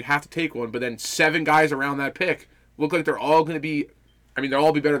quarterback, so you have to take one. But then 7 guys around that pick look like they're all going to be – I mean, they'll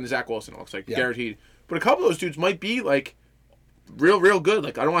all be better than Zach Wilson, it looks like, Yeah. guaranteed. But a couple of those dudes might be, like, real good.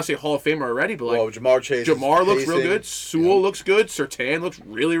 Like, I don't want to say Hall of Famer already, but, like, Well, Jamar Chase. is Jamar looks real pacing. good. Sewell looks good. Surtain looks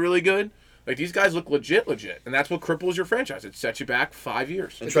really good. Like, these guys look legit. And that's what cripples your franchise. It sets you back 5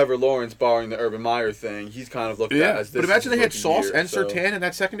 years. And Trevor Lawrence, barring the Urban Meyer thing, he's kind of looked at Yeah, as this. but imagine is they had his Sauce year, and so Surtain in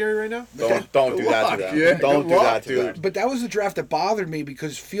that secondary right now. Don't do that to them. Yeah, Don't good do luck, that to dude. them. But that was the draft that bothered me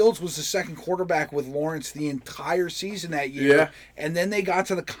because Fields was the second quarterback with Lawrence the entire season that year. Yeah. And then they got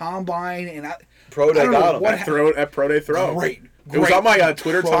to the combine, and Pro I Day don't know got him. what At Pro Day throw. Great. It was on my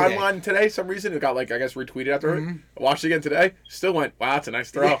Twitter Pro Day. timeline today. Some reason it got I guess retweeted after it. I watched it again today. Still went, wow, that's a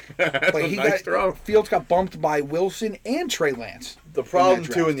nice throw. That's But a nice throw. Fields got bumped by Wilson and Trey Lance. The problem in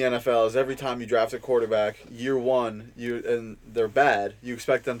that too in draft. the NFL is every time you draft a quarterback, year one, and they're bad, you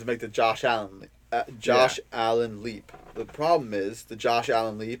expect them to make the Josh Allen leap. The problem is the Josh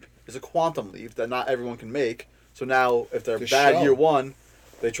Allen leap is a quantum leap that not everyone can make. So now, if they're To bad show. year one,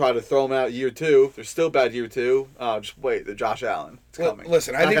 they try to throw them out year 2. They're still bad year 2. Just wait, they're Josh Allen. It's Well, coming.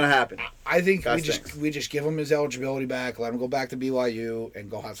 listen, it's I not think- gonna happen. I think That we just stinks. give him his eligibility back, let him go back to BYU,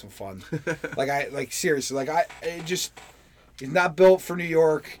 and go have some fun. Seriously, he's not built for New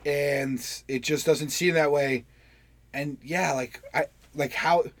York, and it just doesn't seem that way. And yeah,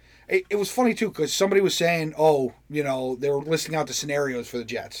 it was funny too because somebody was saying, they were listing out the scenarios for the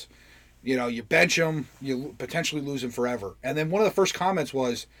Jets. You bench him, you potentially lose him forever. And then one of the first comments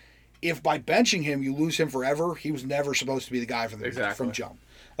was, if by benching him you lose him forever, he was never supposed to be the guy from jump.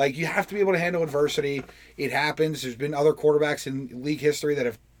 Like, you have to be able to handle adversity. It happens. There's been other quarterbacks in league history that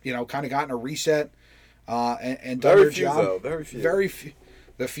have, kind of gotten a reset and done Very their few, job. though. Very few. Very few.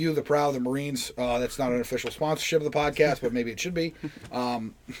 The few, the proud, the Marines. That's not an official sponsorship of the podcast, but maybe it should be. But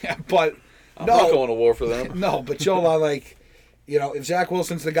I'm not going to war for them. no, but Joel, if Zach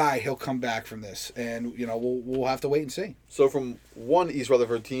Wilson's the guy, he'll come back from this, and we'll have to wait and see. So from one East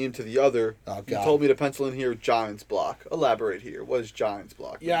Rutherford team to the other, Oh, you God. told me to pencil in here Giants block. Elaborate here. What is Giants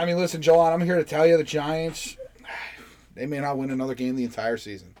block? Yeah, I mean, listen, Joel, I'm here to tell you the Giants. They may not win another game the entire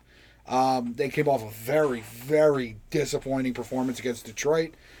season. They came off a very, very disappointing performance against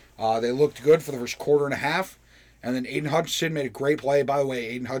Detroit. They looked good for the first quarter and a half. And then Aiden Hutchinson made a great play. By the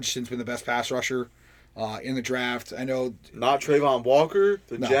way, Aiden Hutchinson's been the best pass rusher in the draft. I know. Not Trayvon Walker.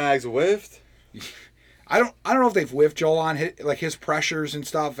 The Jags whiffed. I don't know if they've whiffed Joel on his pressures and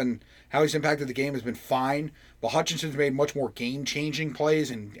stuff and how he's impacted the game has been fine. But Hutchinson's made much more game-changing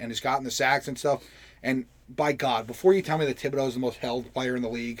plays and has gotten the sacks and stuff. And by God, before you tell me that Thibodeau is the most held player in the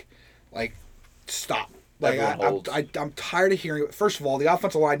league, like, stop. Like, I'm tired of hearing it. First of all, the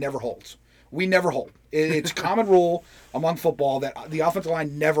offensive line never holds. We never hold. It's common rule among football that the offensive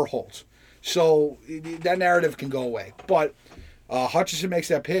line never holds. So that narrative can go away. But Hutchinson makes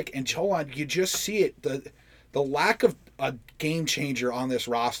that pick, and Joel, you just see it. The lack of a game changer on this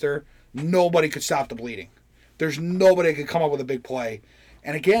roster, nobody could stop the bleeding. There's nobody that could come up with a big play.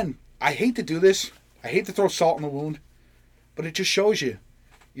 And again, I hate to do this. I hate to throw salt in the wound, but it just shows you.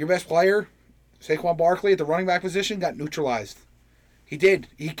 Your best player, Saquon Barkley, at the running back position, got neutralized. He did.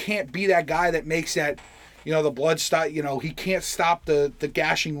 He can't be that guy that makes that, the blood stop. He can't stop the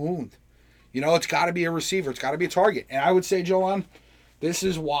gashing wound. It's got to be a receiver. It's got to be a target. And I would say, Jolan, this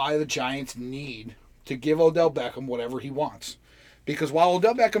is why the Giants need to give Odell Beckham whatever he wants. Because while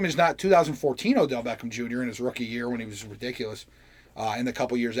Odell Beckham is not 2014 Odell Beckham Jr. in his rookie year when he was ridiculous, in the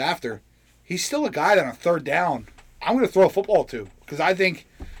couple years after, he's still a guy that on third down, I'm going to throw a football to. Because I think,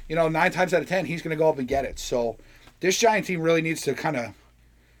 9 times out of 10, he's going to go up and get it. So this Giant team really needs to kind of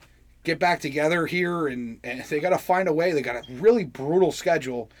get back together here, and they got to find a way. They got a really brutal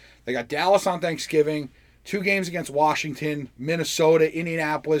schedule. They got Dallas on Thanksgiving, 2 games against Washington, Minnesota,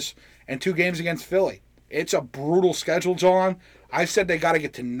 Indianapolis, and 2 games against Philly. It's a brutal schedule, John. I said they got to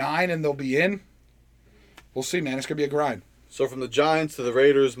get to 9 and they'll be in. We'll see, man. It's going to be a grind. So from the Giants to the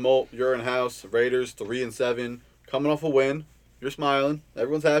Raiders, Molt, you're in house. Raiders 3-7, coming off a win. You're smiling.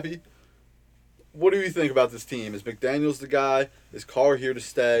 Everyone's happy. What do you think about this team? Is McDaniels the guy? Is Carr here to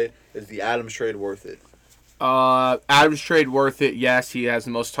stay? Is the Adams trade worth it? Adams trade worth it. Yes, he has the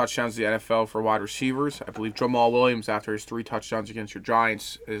most touchdowns in the NFL for wide receivers. I believe Jamal Williams, after his 3 touchdowns against your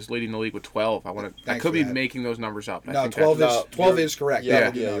Giants, is leading the league with 12. I could be making those numbers up. No, 12 is correct.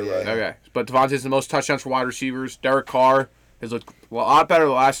 Yeah, you're right. Okay, but Devontae's the most touchdowns for wide receivers. Derek Carr has looked a lot better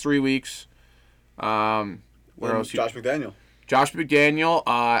the last 3 weeks. Where else? Josh McDaniel. Josh McDaniel.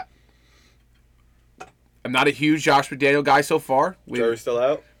 I'm not a huge Josh McDaniel guy so far. Jerry's still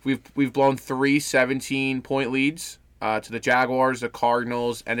out. We've blown 3 17-point leads to the Jaguars, the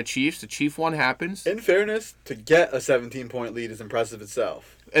Cardinals, and the Chiefs. The Chief one happens. In fairness, to get a 17-point lead is impressive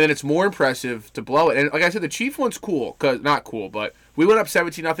itself. And then it's more impressive to blow it. And like I said, the Chief one's cool. Not cool, but we went up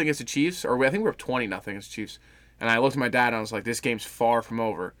 17-0 against the Chiefs, or I think we were up 20-0 against the Chiefs. And I looked at my dad and I was like, this game's far from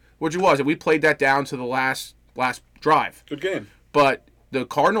over. Which it was. And we played that down to the last drive. Good game. But the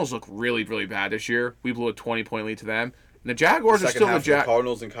Cardinals look really, really bad this year. We blew a 20-point lead to them. And the Jaguars are still the Jaguars.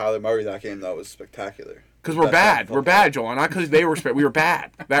 Cardinals and Kyler Murray, that game, that was spectacular. Because we're bad. We're bad, Joel. Not because they were we were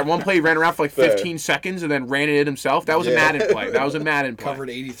bad. That one play, he ran around for like 15 seconds and then ran it in himself. That was a Madden play. Covered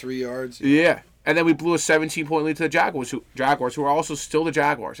 83 yards. Yeah. And then we blew a 17-point lead to the Jaguars, who are also still the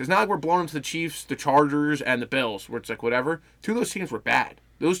Jaguars. It's not like we're blowing them to the Chiefs, the Chargers, and the Bills, where it's like whatever. 2 of those teams were bad.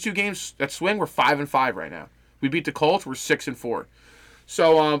 Those 2 games that swing, we're 5-5 right now. We beat the Colts, we're 6-4.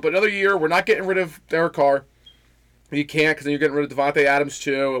 So, but another year, we're not getting rid of Derek Carr. You can't, because then you're getting rid of Devontae Adams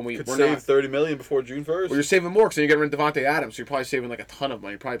too, and we're save $30 million before June 1st. Well, you're saving more because then you're getting rid of Devontae Adams. So you're probably saving like a ton of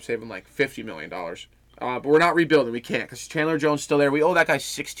money. You're probably saving like $50 million. But we're not rebuilding. We can't because Chandler Jones is still there. We owe that guy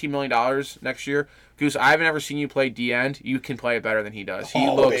 $16 million next year. Goose, I haven't ever seen you play D-end. You can play it better than he does. He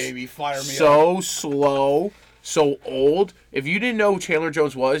looks baby, fire me so up. slow, so old. If you didn't know who Chandler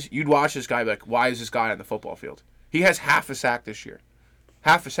Jones was, you'd watch this guy and be like, why is this guy on the football field? He has half a sack this year.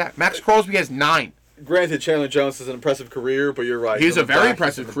 Half a sack. Max Crosby has 9. Granted, Chandler Jones has an impressive career, but you're right. He's a very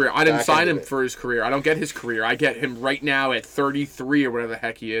impressive career. I didn't sign him for his career. I don't get his career. I get him right now at 33 or whatever the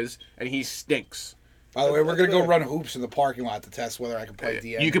heck he is, and he stinks. By the way, we're going to go run hoops in the parking lot to test whether I can play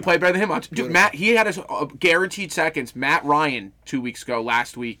DN. You can play better than him. Dude, Matt, he had his guaranteed seconds. Matt Ryan 2 weeks ago,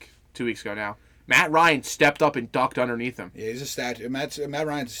 2 weeks ago now. Matt Ryan stepped up and ducked underneath him. Yeah, he's a statue. Matt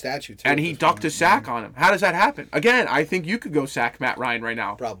Ryan's a statue, too. And he ducked a sack on him. How does that happen? Again, I think you could go sack Matt Ryan right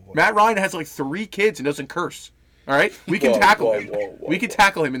now. Probably. Matt Ryan has like 3 kids and doesn't curse. All right? We can tackle him. We can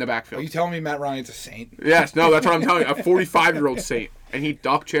tackle him in the backfield. Are you telling me Matt Ryan's a saint? Yes. No, that's what I'm telling you. A 45-year-old saint. And he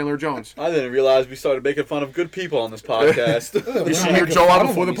ducked Chandler Jones. I didn't realize we started making fun of good people on this podcast. You should hear Joel out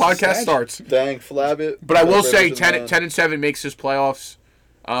before the podcast starts. Dang, Flabbit. But I will say 10-7 makes this playoffs.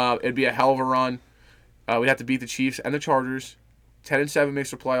 It'd be a hell of a run. We'd have to beat the Chiefs and the Chargers. 10-7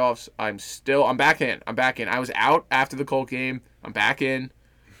 makes the playoffs. I'm back in. I was out after the Colt game. I'm back in.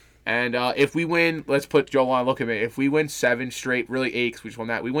 And if we win, let's put Joel on. Look at me. If we win 7 straight, really 8, because we just won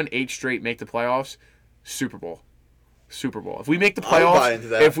that. We win 8 straight, make the playoffs. Super Bowl. If we make the I would buy into playoffs,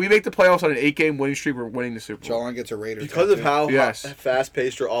 that. if we make the playoffs on an 8-game winning streak, we're winning the Super Bowl. Jolon gets a Raiders Because of tattoo. how Yes.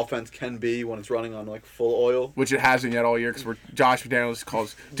 fast-paced your offense can be when it's running on like full oil. Which it hasn't yet all year because Josh McDaniels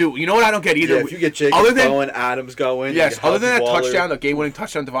calls. Dude, you know what I don't get either? Yeah, if you get Jacobs other than, going, Adams going. yes, you get other than that Healthy Waller. touchdown, the game-winning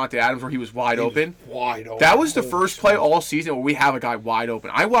touchdown, Devontae Adams, where he was wide open. Wide open. That was the Holy first play smokes. all season where we have a guy wide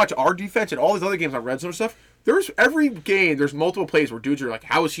open. I watch our defense and all these other games on red zone stuff. There's every game. There's multiple plays where dudes are like,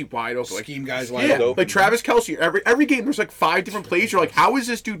 "How is he wide open?" Like, Scheme guys wide yeah, open. like Travis Kelce. Every game, there's like 5 different plays. You're like, "How is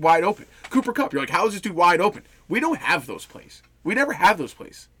this dude wide open?" Cooper Kupp. You're like, "How is this dude wide open?" We don't have those plays. We never have those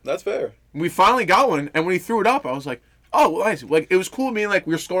plays. That's fair. We finally got one, and when he threw it up, I was like, "Oh, well, nice." Like it was cool. Meaning, like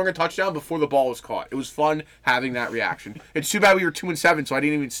we were scoring a touchdown before the ball was caught. It was fun having that reaction. It's too bad we were 2-7, so I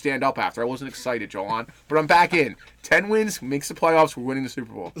didn't even stand up after. I wasn't excited, Jolan. But I'm back in. 10 wins makes the playoffs. We're winning the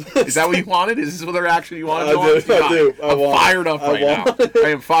Super Bowl. Is that what you wanted? Is this what the reaction you wanted? I Jolan? do. I do. I I'm want it. fired up I right now. want it. I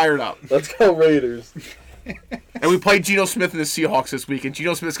am fired up. Let's go Raiders. And we played Geno Smith and the Seahawks this week, and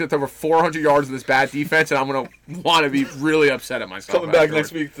Geno Smith's going to throw over 400 yards in this bad defense, and I'm going to want to be really upset at myself. Coming back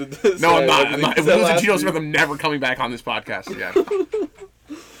afterwards. next week to No, I'm say not. everything If said we lose to last Geno week. Smith, I'm never coming back on this podcast again.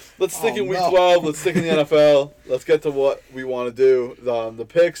 Let's stick in week no. 12. Let's stick in the NFL. Let's get to what we want to do. The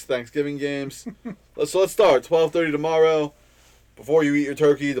picks, Thanksgiving games. Let's start. 12:30 tomorrow. Before you eat your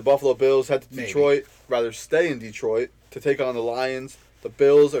turkey, the Buffalo Bills head to Maybe. Detroit. Rather stay in Detroit to take on the Lions. The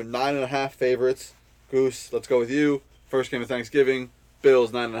Bills are 9.5 favorites. Goose, let's go with you. First game of Thanksgiving.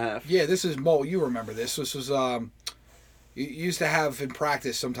 Bills 9.5. Yeah, this is Mo. You remember this? This was you used to have in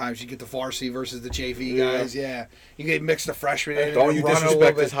practice. Sometimes you get the varsity versus the JV Yeah. guys. Yeah, you get mixed the freshmen in. Don't and you run a little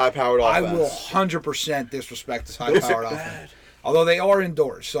disrespect bit. this high-powered I offense. will 100% disrespect this high-powered offense. Although they are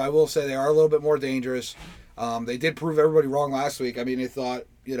indoors, so I will say they are a little bit more dangerous. They did prove everybody wrong last week. I mean, they thought,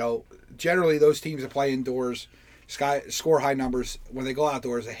 generally those teams that play indoors score high numbers. When they go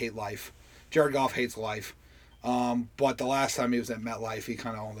outdoors, they hate life. Jared Goff hates life. But the last time he was at MetLife, he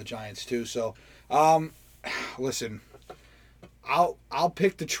kind of owned the Giants too. So, listen, I'll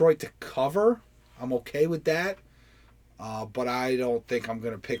pick Detroit to cover. I'm okay with that. But I don't think I'm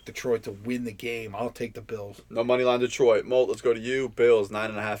going to pick Detroit to win the game. I'll take the Bills. No money line Detroit. Molt, let's go to you. Bills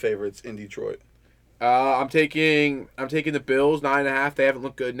 9.5 favorites in Detroit. I'm taking the Bills 9.5. They haven't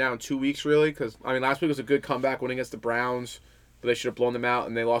looked good now in 2 weeks really, because last week was a good comeback winning against the Browns, but they should have blown them out,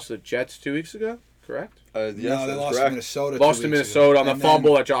 and they lost to the Jets 2 weeks ago. Correct? Yes, No, they that's lost to correct. Minnesota. Lost 2 to weeks Minnesota ago. on the And then-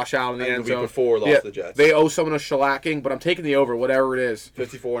 fumble at Josh Allen in the And end the week zone. before lost to the Jets. They owe someone a shellacking, but I'm taking the over, whatever it is.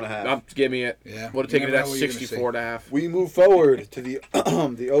 54.5. Give me it. Yeah. Would have You taken me never that know what you're gonna see. 64.5. We move forward to the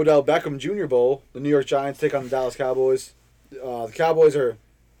the Odell Beckham Jr. Bowl. The New York Giants take on the Dallas Cowboys. The Cowboys are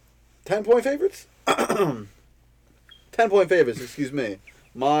 10-point favorites? 10-point favorites, excuse me.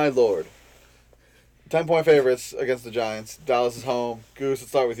 My lord. 10-point favorites against the Giants. Dallas is home. Goose, let's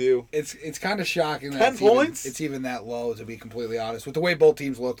start with you. It's kind of shocking that 10 points? It's even that low, to be completely honest. With the way both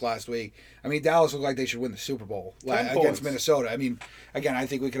teams looked last week, I mean, Dallas looked like they should win the Super Bowl 10 against points. Minnesota. I mean, again, I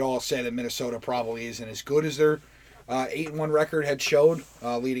think we could all say that Minnesota probably isn't as good as their 8-1 record had showed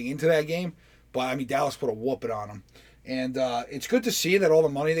leading into that game. But I mean, Dallas put a whooping on them, and it's good to see that all the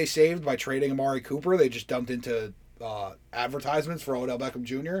money they saved by trading Amari Cooper, they just dumped into advertisements for Odell Beckham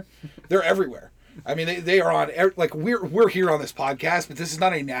Jr. They're everywhere. I mean, they are on like we're here on this podcast, but this is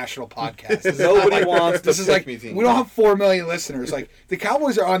not a national podcast. This is not Nobody like- wants to This is pick like me team. we don't have 4 million listeners. Like the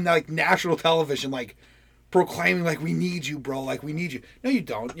Cowboys are on like national television, like proclaiming like we need you, bro. Like we need you. No, you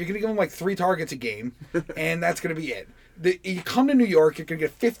don't. You're gonna give them like 3 targets a game, and that's gonna be it. You come to New York, you're gonna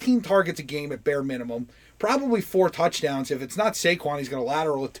get 15 targets a game at bare minimum, probably 4 touchdowns. If it's not Saquon, he's gonna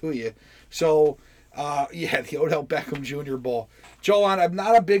lateral it to you. So. Yeah, the Odell Beckham Jr. Bowl. Jolan, I'm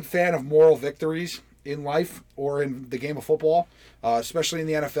not a big fan of moral victories in life or in the game of football, especially in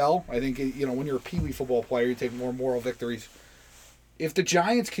the NFL. I think, when you're a peewee football player, you take more moral victories. If the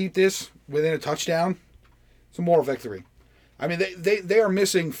Giants keep this within a touchdown, it's a moral victory. I mean, they are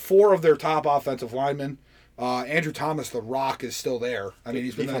missing 4 of their top offensive linemen. Andrew Thomas, the Rock, is still there. I mean,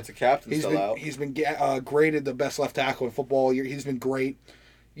 he's been Defensive captain still out. He's been graded the best left tackle in football all year. He's been great.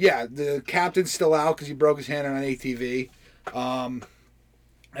 Yeah, the captain's still out because he broke his hand on an ATV. And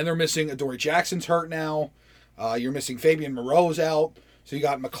they're missing Adoree Jackson's hurt now. You're missing Fabian Moreau's out. So you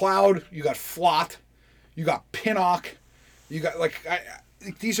got McLeod, you got Flott, you got Pinnock. You got,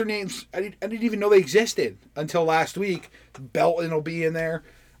 these are names I didn't even know they existed until last week. Belton will be in there.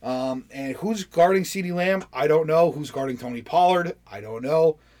 And who's guarding CeeDee Lamb? I don't know. Who's guarding Tony Pollard? I don't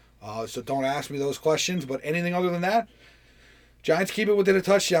know. So don't ask me those questions. But anything other than that, Giants keep it within a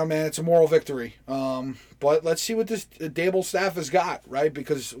touchdown, man. It's a moral victory. But let's see what this Dable staff has got, right?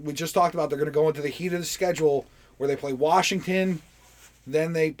 Because we just talked about they're going to go into the heat of the schedule where they play Washington,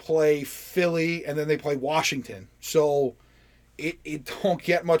 then they play Philly, and then they play Washington. So it don't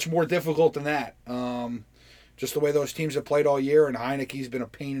get much more difficult than that. Just the way those teams have played all year, and Heineke's been a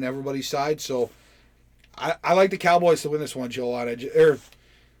pain in everybody's side. So I like the Cowboys to win this one, Joel.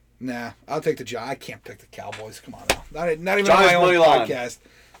 Nah, I'll take the Giants. I can't pick the Cowboys. Come on now. Not even on my own podcast.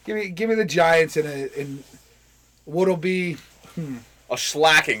 Give me the Giants in what'll be a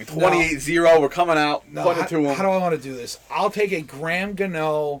slacking 28-0. We're coming out. Putting it to them. How do I want to do this? I'll take a Graham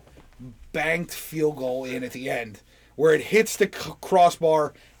Gano banked field goal in at the end where it hits the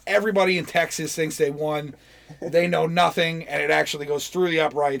crossbar. Everybody in Texas thinks they won. They know nothing, and it actually goes through the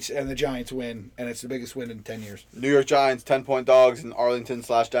uprights, and the Giants win, and it's the biggest win in 10 years. New York Giants, 10-point dogs in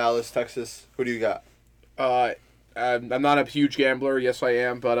Arlington/Dallas, Texas. Who do you got? I'm not a huge gambler. Yes, I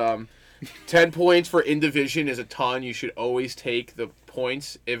am. But 10 points for in division is a ton. You should always take the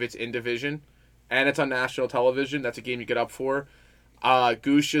points if it's in division, and it's on national television. That's a game you get up for.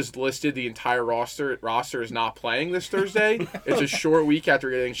 Goose just listed the entire roster. Roster is not playing this Thursday. It's a short week after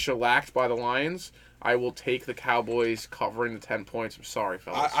getting shellacked by the Lions. I will take the Cowboys covering the 10 points. I'm sorry,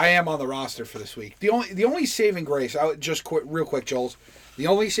 fellas. I am on the roster for this week. The only saving grace, real quick, Joel. The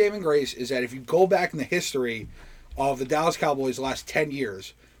only saving grace is that if you go back in the history of the Dallas Cowboys the last 10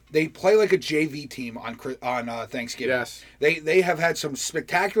 years, they play like a JV team on Thanksgiving. Yes. They have had some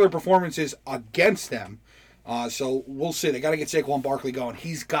spectacular performances against them. So we'll see. They got to get Saquon Barkley going.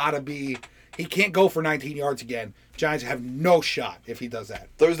 He can't go for 19 yards again. Giants have no shot if he does that.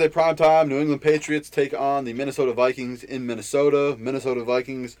 Thursday primetime, New England Patriots take on the Minnesota Vikings in Minnesota. Minnesota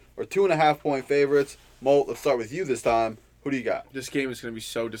Vikings are 2.5-point favorites. Molt, let's start with you this time. Who do you got? This game is going to be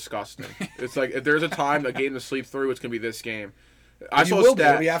so disgusting. It's like if there's a game to sleep through, it's going to be this game. It'll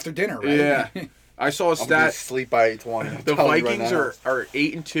be after dinner, right? Yeah. I saw a I'm gonna stat. sleep by 8:20. The Vikings are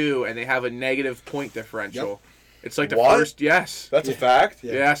 8-2, and they have a negative point differential. Yep. It's like the What? first. Yes. That's a fact?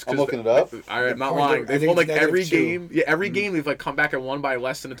 Yeah. Yes, I'm looking it up. I'm not point lying. I They've think won like it's every -2. game. Yeah, every game they've like come back and won by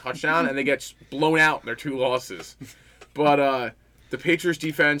less than a touchdown, and they get blown out in their 2 losses. But the Patriots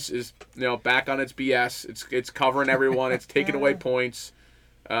defense is back on its BS. It's covering everyone. It's taking away points.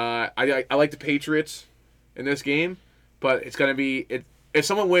 I like the Patriots in this game, but it's gonna be If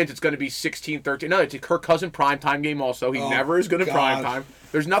someone wins, it's going to be 16-13. No, it's a Kirk Cousins primetime game also. He never is good at primetime.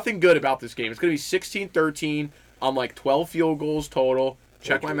 There's nothing good about this game. It's going to be 16-13 on like 12 field goals total.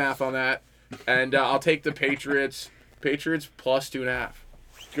 Check my math on that. And I'll take the Patriots. Patriots plus 2.5.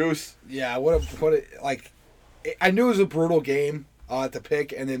 Goose. Yeah, I knew it was a brutal game to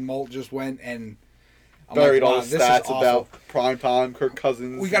pick, and then Molt just went and Buried wow, all the this is stats awful. about primetime, Kirk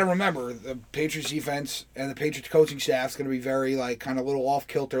Cousins. We got to remember the Patriots defense and the Patriots coaching staff is going to be very kind of a little off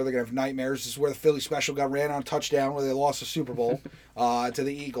kilter. They're going to have nightmares. This is where the Philly special got ran on a touchdown where they lost the Super Bowl to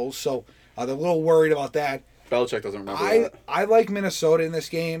the Eagles. So they're a little worried about that. Belichick doesn't remember that. I like Minnesota in this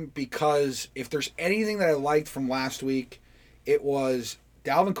game because if there's anything that I liked from last week, it was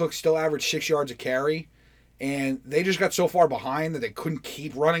Dalvin Cook still averaged 6 yards a carry, and they just got so far behind that they couldn't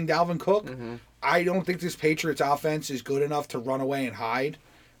keep running Dalvin Cook. Mm-hmm. I don't think this Patriots offense is good enough to run away and hide.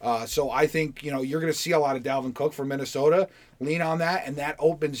 So I think, you're going to see a lot of Dalvin Cook from Minnesota. Lean on that, and that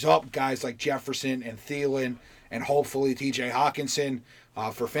opens up guys like Jefferson and Thielen and hopefully TJ Hawkinson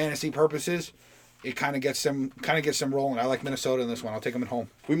for fantasy purposes. It kind of gets them rolling. I like Minnesota in this one. I'll take them at home.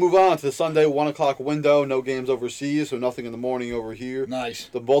 We move on to the Sunday 1 o'clock window. No games overseas, so nothing in the morning over here. Nice.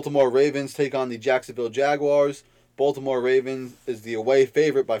 The Baltimore Ravens take on the Jacksonville Jaguars. Baltimore Ravens is the away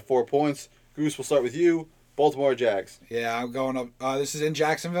favorite by 4 points. Goose, we'll start with you. Baltimore Jags. Yeah, I'm going up. This is in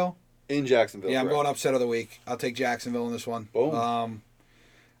Jacksonville? In Jacksonville. Yeah, I'm correct. going upset of the week. I'll take Jacksonville in this one. Boom.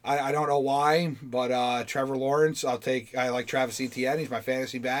 I don't know why, but Trevor Lawrence, I like Travis Etienne. He's my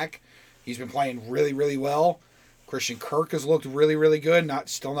fantasy back. He's been playing really, really well. Christian Kirk has looked really, really good.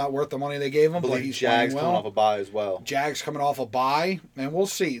 Still not worth the money they gave him, I but believe he's Jags playing well. coming off a bye as well. Jags coming off a bye, and we'll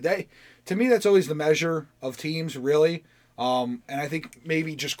see. To me, that's always the measure of teams, really. And I think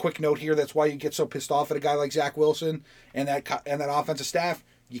maybe just quick note here, that's why you get so pissed off at a guy like Zach Wilson and that offensive staff.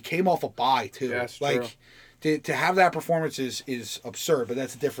 You came off a bye too. Yeah, that's true. To have that performance is absurd, but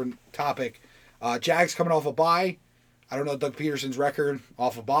that's a different topic. Jags coming off a bye. I don't know Doug Peterson's record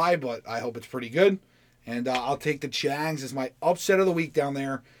off a bye, but I hope it's pretty good. And I'll take the Jags as my upset of the week down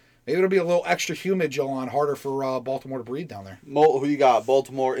there. Maybe it'll be a little extra humid, Joel, harder for Baltimore to breathe down there. Molt, who you got?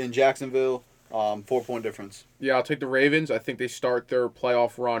 Baltimore in Jacksonville. 4-point difference. Yeah, I'll take the Ravens. I think they start their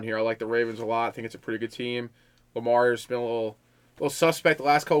playoff run here. I like the Ravens a lot. I think it's a pretty good team. Lamar's been a little suspect the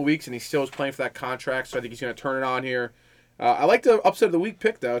last couple of weeks, and he still is playing for that contract, so I think he's going to turn it on here. I like the upset of the week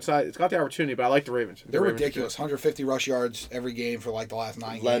pick though. It's got the opportunity, but I like the Ravens. They're ridiculous. 150 rush yards every game for like the last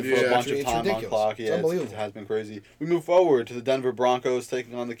 9 Led games. for a bunch It's of time on ridiculous. clock. It's Yeah, unbelievable. it has been crazy. We move forward to the Denver Broncos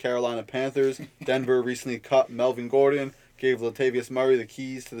taking on the Carolina Panthers. Denver recently cut Melvin Gordon, gave Latavius Murray the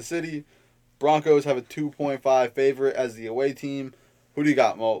keys to the city. Broncos have a 2.5 favorite as the away team. Who do you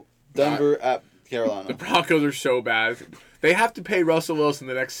got, Mo? Denver at The Carolina. Broncos are so bad. They have to pay Russell Wilson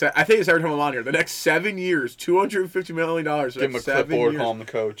the next. I think it's every time I'm on here. The next 7 years, $250 million. Give him a clipboard, call him the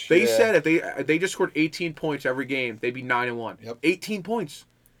coach. They Yeah. said if they just scored 18 points every game, they'd be 9-1. Yep. 18 points.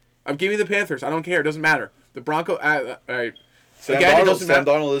 I'm giving the Panthers. I don't care. It doesn't matter. The Broncos. All right. Sam Again, it Darnold, doesn't Sam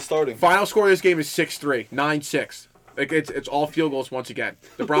matter. Darnold is starting. Final score of this game is 6-3, 9-6. Like it's all field goals once again.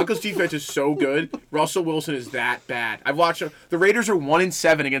 The Broncos defense is so good. Russell Wilson is that bad. I've watched him. The Raiders are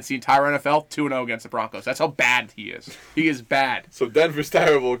 1-7 against the entire NFL, 2-0 against the Broncos. That's how bad he is. He is bad. So Denver's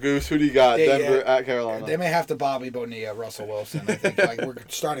terrible. Goose, who do you got? Denver at Carolina. They may have to Bobby Bonilla, Russell Wilson. I think like we're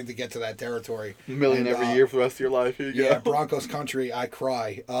starting to get to that territory. $1 million And, every year for the rest of your life. Here you Yeah, go. Broncos country, I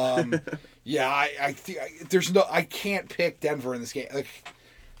cry. Yeah, there's no, I can't pick Denver in this game. Like,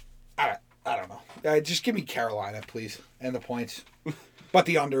 I don't know. Just give me Carolina, please, and the points, but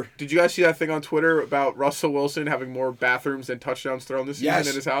the under. Did you guys see that thing on Twitter about Russell Wilson having more bathrooms than touchdowns thrown this season Yes.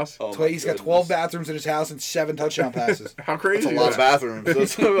 in his house? Oh, my He's got goodness. 12 bathrooms in his house and 7 touchdown passes. How crazy That's a is lot of that? bathrooms.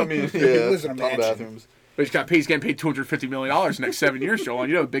 That's, I mean, yeah, lives in a ton of mansion. bathrooms. But he's getting paid $250 million the next 7 years, Joel. And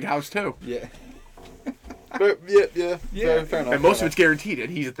you have a big house too. Yeah, Yeah. Yeah. Fair enough. And most of it's guaranteed, and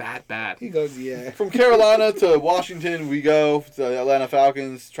he's that bad. he goes, yeah. From Carolina to Washington, we go. The Atlanta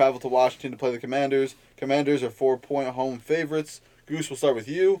Falcons travel to Washington to play the Commanders. Commanders are 4-point home favorites. Goose, we'll start with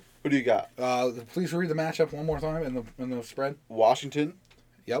you. Who do you got? Please read the matchup one more time in the spread. Washington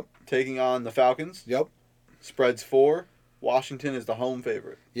Yep, taking on the Falcons. yep. Spreads 4. Washington is the home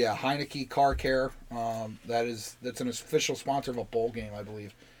favorite. Yeah, Heineke Car Care. That's an official sponsor of a bowl game, I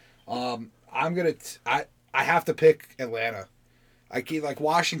believe. I have to pick Atlanta.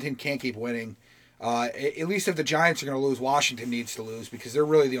 Washington can't keep winning. At least if the Giants are going to lose, Washington needs to lose because they're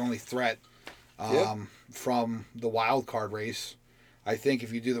really the only threat from the wild card race. I think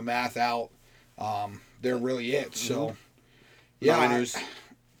if you do the math out, they're really it. So, yeah, Niners.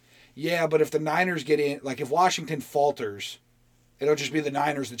 yeah, but if the Niners get in, like if Washington falters, it'll just be the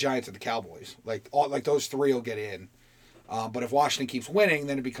Niners, the Giants, and the Cowboys. Like those three will get in. But if Washington keeps winning,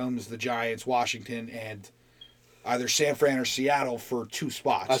 then it becomes the Giants, Washington, and either San Fran or Seattle for 2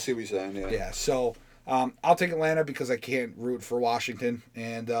 spots. I see what you're saying, yeah. Yeah, so I'll take Atlanta because I can't root for Washington.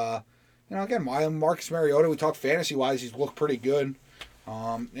 And, again, Marcus Mariota, we talk fantasy-wise, he's looked pretty good.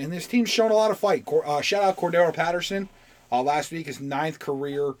 And this team's shown a lot of fight. Shout out Cordero Patterson. Last week, his 9th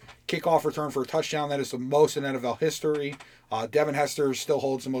career kickoff return for a touchdown. That is the most in NFL history. Devin Hester still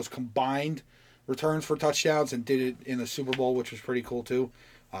holds the most combined returns for touchdowns and did it in the Super Bowl, which was pretty cool, too.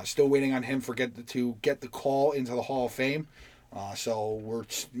 Still waiting on him to get the call into the Hall of Fame. So we're,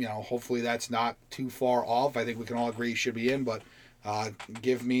 hopefully that's not too far off. I think we can all agree he should be in, but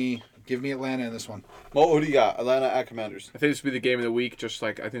give me Atlanta in this one. Mo, who do you got? Atlanta at Commanders. I think this will be the game of the week. Just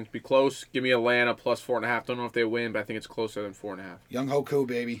like I think it'll be close. Give me Atlanta plus 4.5. Don't know if they win, but I think it's closer than 4.5. Young Hoku,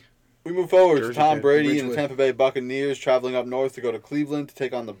 baby. We move forward to Jersey Tom kid. Brady and the Ridgewood. Tampa Bay Buccaneers traveling up north to go to Cleveland to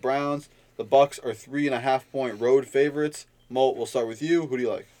take on the Browns. The Bucks are 3.5-point road favorites. Mo, we'll start with you. Who do you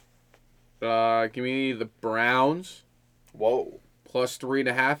like? Give me the Browns Whoa. plus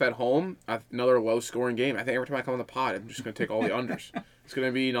 3.5 at home. Another low-scoring game. I think every time I come on the pod, I'm just going to take all the unders. It's going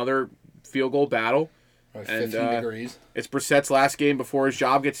to be another field goal battle. Right, And, 15 degrees. It's Brissett's last game before his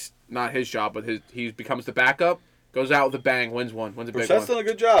job gets not his job, but he becomes the backup. Goes out with a bang, wins a big Brissett's one. done a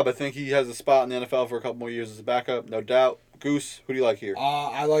good job. I think he has a spot in the NFL for a couple more years as a backup, no doubt. Goose, who do you like here?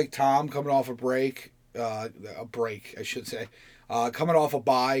 I like Tom coming off a break. I should say. Coming off a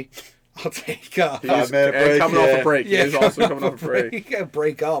bye. I'll take. He's 5-minute break, coming off yeah. a break. He's also coming off a break.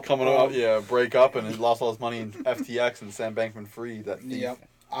 Break up. Coming up, break up, and he lost all his money in FTX and Sam Bankman-Fried. That thief. Yep.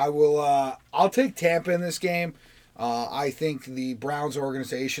 I will. I'll take Tampa in this game. I think the Browns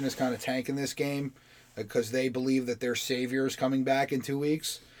organization is kind of tanking this game because they believe that their savior is coming back in 2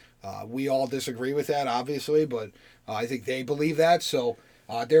 weeks. We all disagree with that, obviously, but I think they believe that. So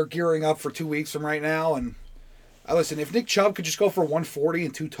they're gearing up for 2 weeks from right now. And listen, if Nick Chubb could just go for 140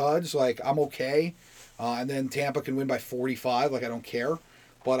 and 2 tuds, I'm okay. And then Tampa can win by 45. I don't care.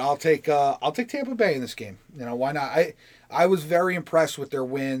 But I'll take Tampa Bay in this game. Why not? I was very impressed with their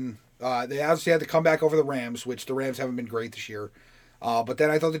win. They obviously had to come back over the Rams, which the Rams haven't been great this year. But then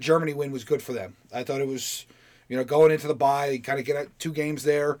I thought the Germany win was good for them. I thought it was, going into the bye, you kind of get 2 games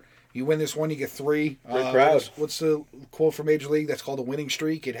there. You win this one, you get 3. Great crowd. What's the quote from Major League? That's called a winning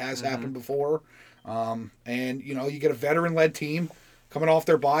streak. It has happened before. And, you get a veteran-led team coming off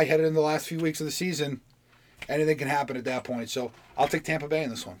their bye, headed in the last few weeks of the season. Anything can happen at that point. So I'll take Tampa Bay in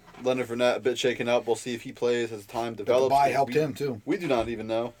this one. Leonard Fournette a bit shaken up. We'll see if he plays as time But the develops. bye helped him, too. We do not even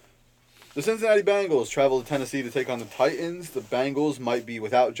know. The Cincinnati Bengals travel to Tennessee to take on the Titans. The Bengals might be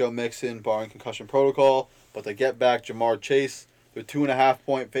without Joe Mixon, barring concussion protocol, but they get back Jamar Chase. They're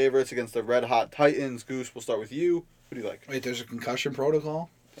 2.5-point favorites against the red-hot Titans. Goose, we'll start with you. Who do you like? Wait, there's a concussion protocol?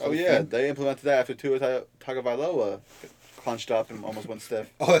 Oh, yeah. They implemented that after Tua Tagovailoa crunched up and almost went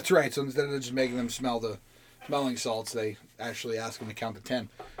stiff. Oh, that's right. So instead of just making them smell the smelling salts, they actually ask them to count to 10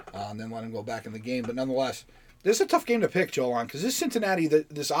 and then let them go back in the game. But nonetheless, this is a tough game to pick, Joel, on, because this Cincinnati,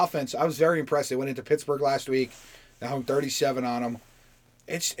 this offense, I was very impressed. They went into Pittsburgh last week. They hung 37 on them.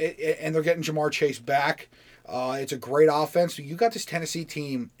 And they're getting Jamar Chase back. It's a great offense. You got this Tennessee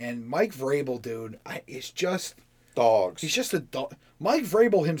team, and Mike Vrabel, dude, is just... Dogs. He's just a dog. Mike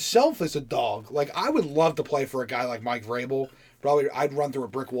Vrabel himself is a dog. Like, I would love to play for a guy like Mike Vrabel. Probably, I'd run through a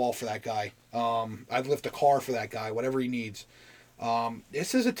brick wall for that guy. I'd lift a car for that guy, whatever he needs.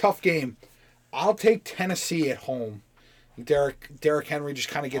 This is a tough game. I'll take Tennessee at home. Derrick Henry just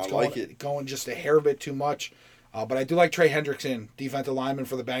kind of gets going just a hair bit too much. But I do like Trey Hendrickson, defensive lineman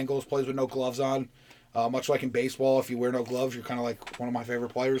for the Bengals, plays with no gloves on. Much like in baseball, if you wear no gloves, you're kind of like one of my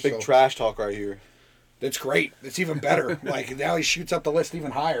favorite players. Big trash talk right here. It's great. It's even better. Like, now he shoots up the list even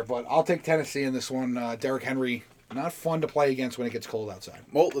higher. But I'll take Tennessee in this one. Derrick Henry, not fun to play against when it gets cold outside.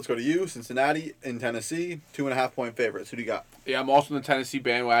 Well, let's go to you. Cincinnati in Tennessee, 2.5-point favorites. Who do you got? Yeah, I'm also in the Tennessee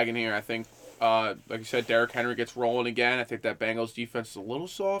bandwagon here. I think, like you said, Derrick Henry gets rolling again. I think that Bengals defense is a little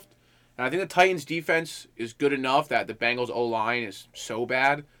soft. And I think the Titans defense is good enough that the Bengals O-line is so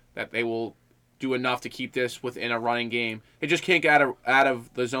bad that they will do enough to keep this within a running game. They just can't get out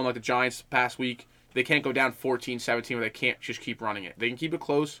of the zone like the Giants past week. They can't go down 14-17 where they can't just keep running it. They can keep it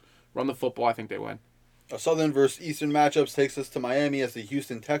close, run the football. I think they win. Our Southern versus Eastern matchups takes us to Miami as the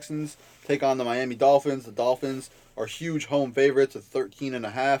Houston Texans take on the Miami Dolphins. The Dolphins are huge home favorites at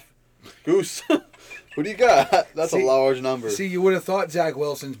 13.5. Goose, who do you got? That's a large number. See, you would have thought Zach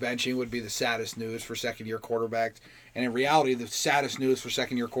Wilson's benching would be the saddest news for second-year quarterbacks. And in reality, the saddest news for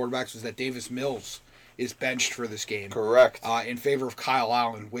second-year quarterbacks was that Davis Mills is benched for this game. Correct. In favor of Kyle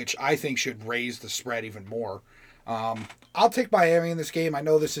Allen, which I think should raise the spread even more. I'll take Miami in this game. I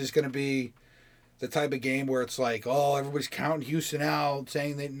know this is going to be the type of game where it's like, oh, everybody's counting Houston out,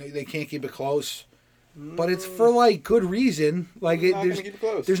 saying they can't keep it close. But it's for, like, good reason. Like,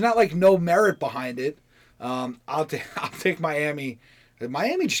 there's not, like, no merit behind it. I'll take Miami.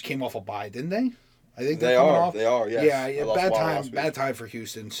 Miami just came off a bye, didn't they? I think they are. They are. Yes. Yeah. Bad time for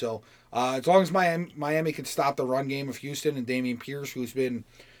Houston. So as long as Miami can stop the run game of Houston and Dameon Pierce, who's been,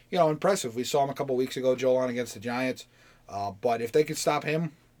 impressive. We saw him a couple weeks ago, Joel, on against the Giants. But if they could stop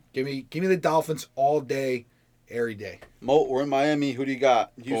him, give me the Dolphins all day, every day. Mo, we're in Miami. Who do you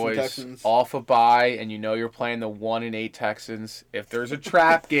got? Houston Boys, Texans. Off a bye, and you're playing the 1-8 Texans. If there's a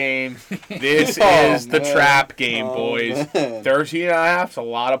trap game, this is the trap game, boys. 13.5 is a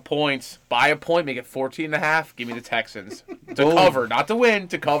lot of points. Buy a point, make it 14.5. Give me the Texans to cover, not to win,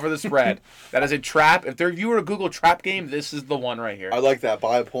 to cover the spread. That is a trap. If you were to Google trap game, this is the one right here. I like that.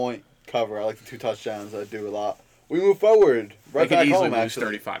 Buy a point, cover. I like the 2 touchdowns. I do a lot. We move forward. Right back home,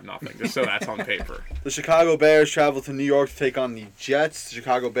 actually. 35-0, just so that's on paper. The Chicago Bears travel to New York to take on the Jets. The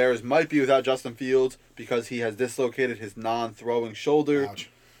Chicago Bears might be without Justin Fields because he has dislocated his non-throwing shoulder. Ouch.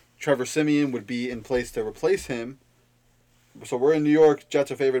 Trevor Siemian would be in place to replace him. So we're in New York. Jets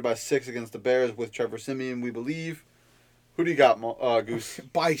are favored by 6 against the Bears with Trevor Siemian, we believe. Who do you got, Goose?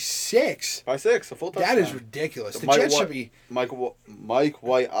 By 6? By 6, a full touchdown. That is ridiculous. The Jets should be... Mike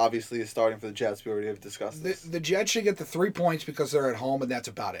White obviously is starting for the Jets. We already have discussed this. The Jets should get the 3 points because they're at home, and that's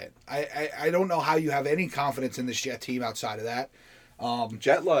about it. I don't know how you have any confidence in this Jet team outside of that.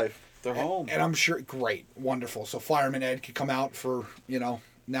 Jet life. They're home. And I'm sure... Great. Wonderful. So Fireman Ed could come out for,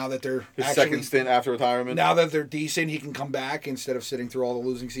 now that they're... His second stint after retirement. Now that they're decent, he can come back instead of sitting through all the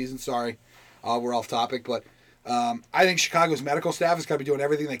losing seasons. Sorry. We're off topic, but... I think Chicago's medical staff is going to be doing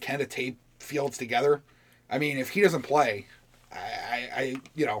everything they can to tape Fields together. I mean, if he doesn't play,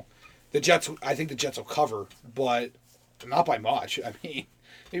 the Jets. I think the Jets will cover, but not by much. I mean,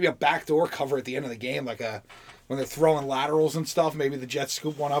 maybe a backdoor cover at the end of the game, like when they're throwing laterals and stuff. Maybe the Jets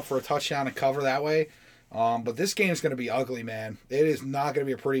scoop one up for a touchdown and cover that way. But this game is going to be ugly, man. It is not going to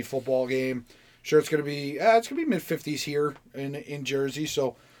be a pretty football game. Sure, it's going to be mid-50s here in Jersey,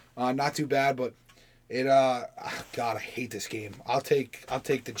 so not too bad, but. God, I hate this game. I'll take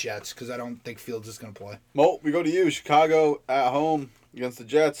the Jets because I don't think Fields is going to play. Mo, we go to you. Chicago at home against the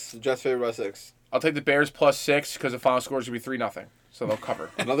Jets. The Jets favored by 6. I'll take the Bears plus 6 because the final score is going to be 3-0. so they'll cover.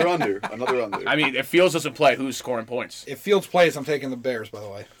 Another under. Another under. I mean, if Fields doesn't play, who's scoring points? If Fields plays, I'm taking the Bears, by the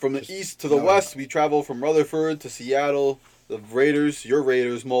way. From the east to the west, we travel from Rutherford to Seattle. The Raiders, your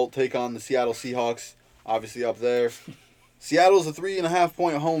Raiders, Molt, take on the Seattle Seahawks. Obviously up there. Seattle's a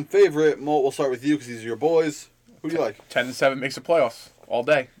 3.5-point home favorite. Molt, we'll start with you because these are your boys. Who do you like? 10-7 makes the playoffs all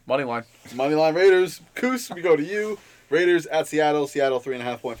day. Money line. Moneyline Raiders. Coos, we go to you. Raiders at Seattle. Seattle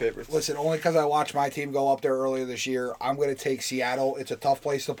 3.5-point favorites. Listen, only because I watched my team go up there earlier this year, I'm going to take Seattle. It's a tough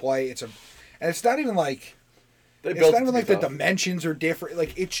place to play. And it's not even like They it's built not it even to like be the tough. dimensions are different.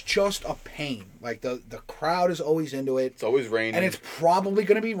 Like it's just a pain. Like the crowd is always into it, It's always raining. and it's probably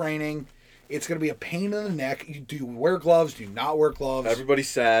going to be raining. It's going to be a pain in the neck. Do you wear gloves? Do you not wear gloves? Everybody's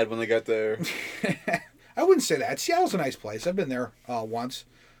sad when they get there. I wouldn't say that. Seattle's a nice place. I've been there once.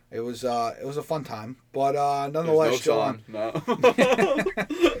 It was a fun time, but nonetheless, There's no John, sun. No.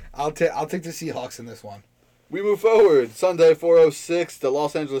 I'll take the Seahawks in this one. We move forward. Sunday, 4:06. The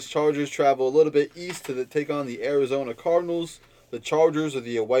Los Angeles Chargers travel a little bit east to take on the Arizona Cardinals. The Chargers are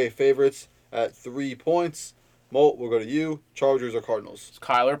the away favorites at 3 points. Molt, we'll go to you. Chargers or Cardinals? Is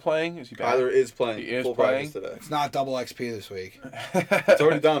Kyler playing? Is he back? Tyler is playing. He is full playing? practice today. It's not double XP this week. It's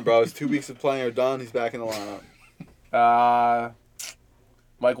already done, bro. His 2 weeks of playing are done. He's back in the lineup.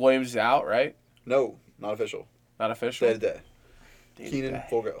 Mike Williams is out, right? No, not official. Not official. Day to day. Day to Keenan, day.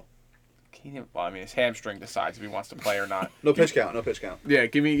 full go. Well, I mean, his hamstring decides if he wants to play or not. No pitch count. No pitch count. Yeah,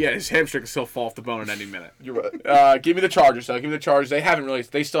 his hamstring can still fall off the bone at any minute. You're right. Give me the Chargers, though. Give me the Chargers.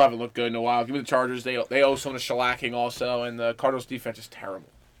 They still haven't looked good in a while. Give me the Chargers. They owe someone a shellacking also, and the Cardinals' defense is terrible.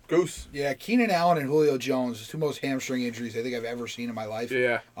 Goose. Yeah, Keenan Allen and Julio Jones, the two most hamstring injuries I think I've ever seen in my life.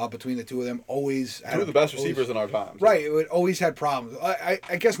 Yeah. Between the two of them, always Two of the best receivers in our time. Right, it always had problems.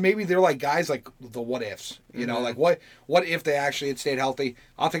 I guess maybe they're like guys like the what ifs. You know, like what if they actually had stayed healthy?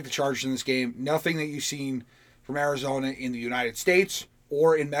 I'll take the Chargers in this game. Nothing that you've seen from Arizona in the United States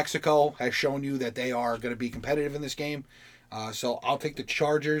or in Mexico has shown you that they are going to be competitive in this game. So I'll take the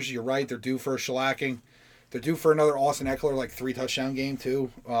Chargers. You're right; they're due for a shellacking. They're due for another Austin Eckler 3-touchdown game too,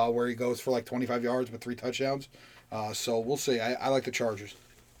 where he goes for 25 yards with 3 touchdowns. So we'll see. I like the Chargers.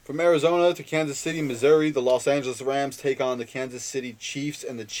 From Arizona to Kansas City, Missouri, the Los Angeles Rams take on the Kansas City Chiefs,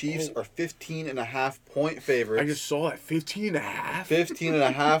 and the Chiefs are 15.5-point favorites. I just saw that 15.5.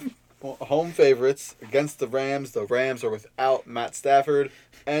 15.5 home favorites against the Rams. The Rams are without Matt Stafford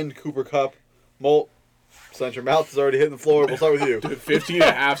and Cooper Kupp. Molt, since your mouth is already hitting the floor, we'll start with you.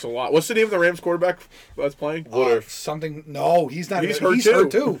 15.5's a lot. What's the name of the Rams quarterback that's playing? Woodard. Something. No, he's not. He's He's hurt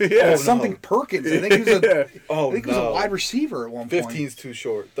hurt too. Yeah. Oh, something Perkins. I think he was Yeah. Oh, I think he was no. a wide receiver at one point. 15's too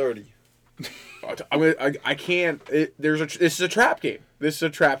short. 30. I can't. This is a trap game.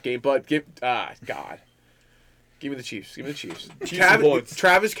 But God. Give me the Chiefs. Chiefs and points.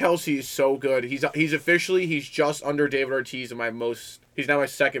 Travis Kelce is so good. He's just under David Ortiz and he's now my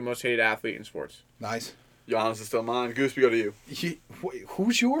second most hated athlete in sports. Nice. Giannis is still mine. Goose, we go to you. Wait,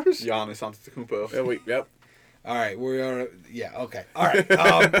 who's yours? Giannis Antetokounmpo. Oh, wait, yep. All right, we are. Yeah, okay. All right.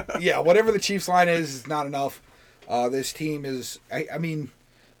 Yeah, whatever the Chiefs line is not enough. This team is. I mean,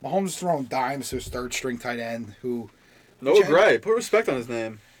 Mahomes is throwing dimes to his third string tight end. Noah Gray. Put respect on his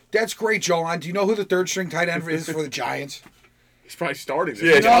name. That's great, Jolan. Do you know who the third string tight end is for the Giants? He's probably starting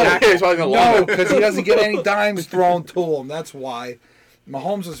this. Yeah, he's probably gonna No, line up. because he doesn't get any dimes thrown to him. That's why.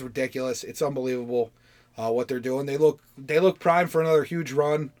 Mahomes is ridiculous. It's unbelievable what they're doing. They look primed for another huge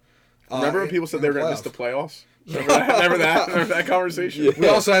run. Remember when people said in they the were going to miss the playoffs? playoffs? Remember that conversation? Yeah. We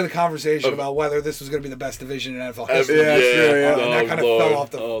also had the conversation about whether this was going to be the best division in NFL history. Yeah, sure, yeah. And that kind of fell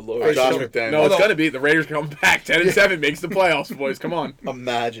off the Lord. face Josh of the- McDaniels. No, it's going to be. The Raiders come back. 10-7 makes the playoffs, boys. Come on.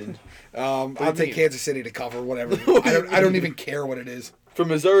 Imagine. I'll you take mean? Kansas City to cover whatever. I don't even care what it is. From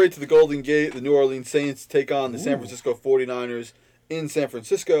Missouri to the Golden Gate, the New Orleans Saints take on the San Francisco 49ers in San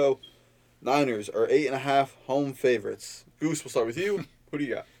Francisco. Niners are 8.5 home favorites. Goose, we'll start with you. Who do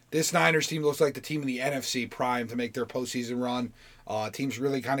you got? This Niners team looks like the team in the NFC prime to make their postseason run. Team's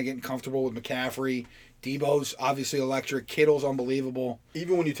really kind of getting comfortable with McCaffrey. Debo's obviously electric. Kittle's unbelievable.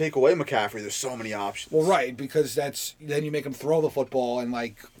 Even when you take away McCaffrey, there's so many options. Well, right, because then you make him throw the football and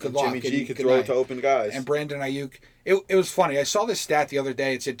good luck. Jimmy G and could good throw night. it to open guys. And Brandon Ayuk. It was funny. I saw this stat the other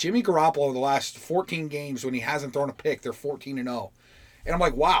day. It said Jimmy Garoppolo the last 14 games when he hasn't thrown a pick, they're 14-0. And I'm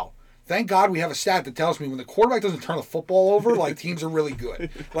like, wow. Thank God we have a stat that tells me when the quarterback doesn't turn the football over, teams are really good.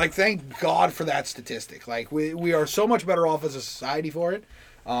 Thank God for that statistic. We are so much better off as a society for it.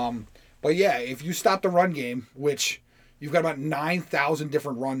 But yeah, if you stop the run game, which you've got about 9,000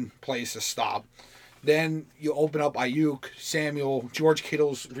 different run plays to stop, then you open up Ayuk, Samuel, George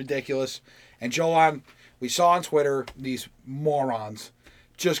Kittle's ridiculous. And Jolan, we saw on Twitter these morons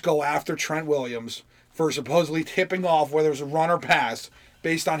just go after Trent Williams for supposedly tipping off whether it was a run or pass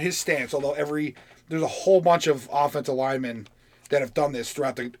based on his stance. Although there's a whole bunch of offensive linemen that have done this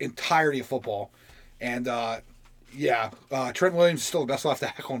throughout the entirety of football, and Trent Williams is still the best left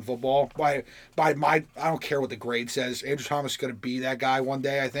tackle in football. By my, I don't care what the grade says. Andrew Thomas is going to be that guy one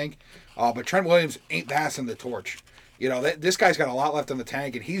day, I think. But Trent Williams ain't passing the torch. You know, this guy's got a lot left in the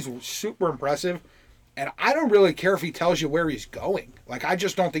tank, and he's super impressive. And I don't really care if he tells you where he's going. Like, I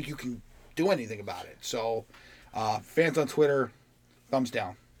just don't think you can do anything about it. So, fans on Twitter, thumbs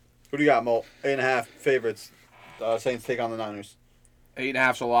down. Who do you got, Mo? 8.5 favorites. Saints take on the Niners.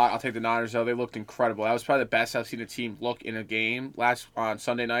 8.5's a lot. I'll take the Niners, though. They looked incredible. That was probably the best I've seen a team look in a game on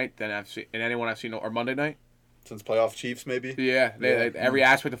Sunday night than I've seen, and anyone I've seen, or Monday night. Since playoff Chiefs, maybe? Yeah, every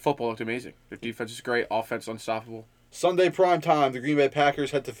aspect of football looked amazing. Their defense is great. Offense unstoppable. Sunday prime time, the Green Bay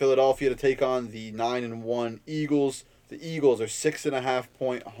Packers head to Philadelphia to take on the 9-1 Eagles. The Eagles are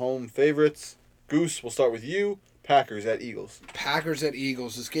 6.5-point home favorites. Goose, we'll start with you. Packers at Eagles. Packers at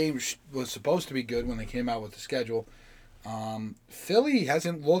Eagles. This game was supposed to be good when they came out with the schedule. Philly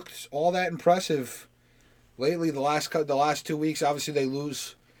hasn't looked all that impressive lately. The last 2 weeks, obviously they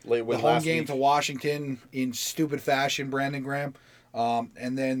lose Late win the home last game week. to Washington in stupid fashion. Brandon Graham,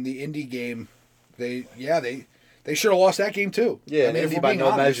 and then the Indy game. They should have lost that game too. Yeah, I mean, if Indy we're by being no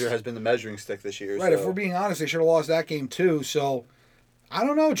honest- measure has been the measuring stick this year. Right, so. if we're being honest, they should have lost that game too. So, I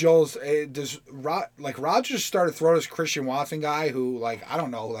don't know, Joel's. Rodgers started throwing this Christian Watson guy who, I don't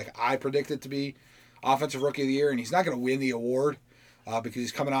know, I predicted to be Offensive Rookie of the Year, and he's not going to win the award because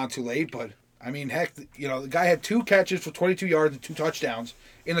he's coming on too late. But, I mean, heck, the guy had 2 catches for 22 yards and 2 touchdowns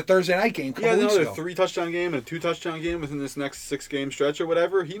in the Thursday night game a couple weeks another ago. 3-touchdown game and a 2-touchdown game within this next 6-game stretch or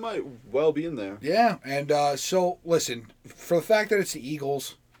whatever. He might well be in there. Yeah, and so, listen, for the fact that it's the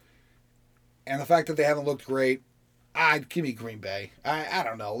Eagles and the fact that they haven't looked great, I'd give me Green Bay. I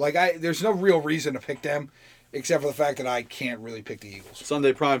don't know. There's no real reason to pick them except for the fact that I can't really pick the Eagles.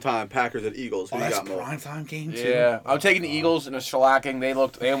 Sunday primetime, Packers at Eagles. Who Oh, you that's got, Mo? primetime game, too? Yeah, I'm taking the Eagles in a shellacking.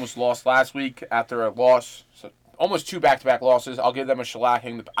 They almost lost last week after a loss. So almost 2 back-to-back losses. I'll give them a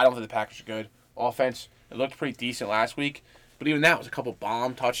shellacking. I don't think the Packers are good. Offense, it looked pretty decent last week. But even that was a couple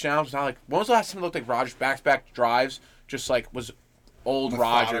bomb touchdowns. It's not like, when was the last time it looked like Rodgers back-to-back drives was old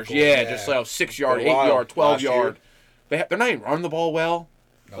Methodical, Rodgers? yeah. Just 6-yard, For a while, 8-yard, 12 last year. yard. They're not even running the ball well.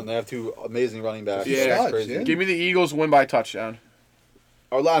 And they have 2 amazing running backs. Yeah. That's Studs, crazy. yeah. Give me the Eagles win by a touchdown.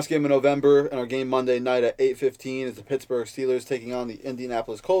 Our last game in November and our game Monday night at 8:15 is the Pittsburgh Steelers taking on the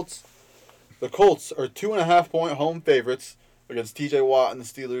Indianapolis Colts. The Colts are 2.5-point home favorites against T.J. Watt and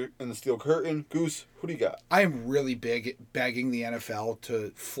the Steel Curtain. Goose, who do you got? I am really begging the NFL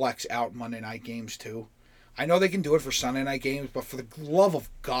to flex out Monday night games, too. I know they can do it for Sunday night games, but for the love of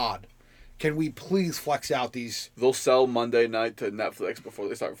God, can we please flex out these? They'll sell Monday night to Netflix before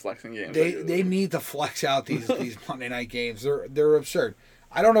they start flexing games. They need to flex out these Monday night games. They're absurd.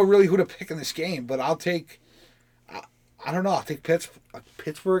 I don't know really who to pick in this game, but I'll take. I don't know. I'll take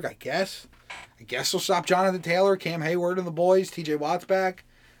Pittsburgh. I guess. I guess they'll stop Jonathan Taylor, Cam Hayward, and the boys. T.J. Watt's back.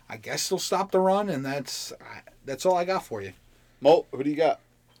 I guess they'll stop the run, and that's all I got for you. Mo, who do you got?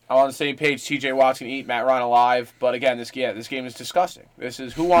 I'm on the same page. T.J. Watt's going to eat Matt Ryan alive. But again, this game is disgusting. This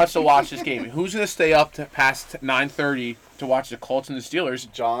is who wants to watch this game? Who's going to stay up to past 9:30 to watch the Colts and the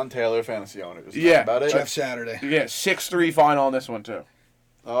Steelers? John Taylor, fantasy owners. Yeah. About it. Jeff Saturday. Yeah, 6-3 final on this one too.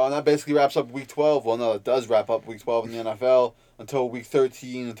 And that basically wraps up Week 12. Well, no, it does wrap up Week 12 in the NFL until Week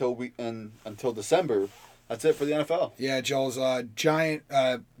 13, until December. That's it for the NFL. Yeah, Joel's giant.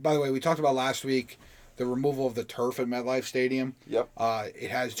 By the way, we talked about last week the removal of the turf at MetLife Stadium. Yep. It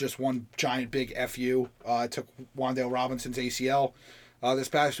has just one giant big FU. It took Wan'Dale Robinson's ACL this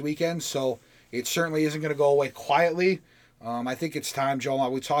past weekend, so it certainly isn't going to go away quietly. I think it's time,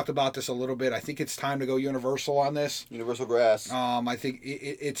 Joel. We talked about this a little bit. I think it's time to go universal on this. Universal grass. I think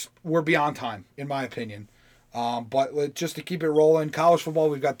we're beyond time, in my opinion. But just to keep it rolling, college football,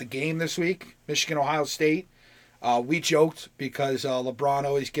 we've got the game this week, Michigan, Ohio State. We joked because LeBron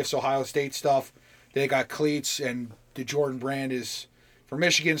always gifts Ohio State stuff. They got cleats, and the Jordan brand is for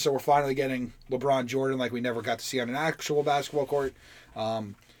Michigan, so we're finally getting LeBron Jordan like we never got to see on an actual basketball court.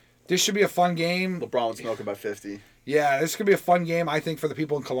 This should be a fun game. LeBron was smoking by 50. Yeah, this could be a fun game, I think, for the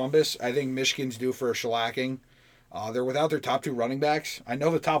people in Columbus. I think Michigan's due for a shellacking. They're without their top 2 running backs. I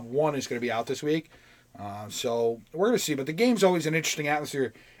know the top 1 is going to be out this week. So we're going to see. But the game's always an interesting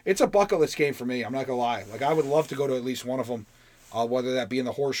atmosphere. It's a bucket list game for me. I'm not going to lie. I would love to go to at least one of them, whether that be in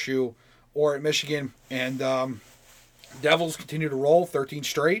the Horseshoe or at Michigan. And Devils continue to roll, 13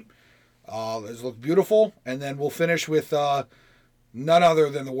 straight. It's looked beautiful. And then we'll finish with none other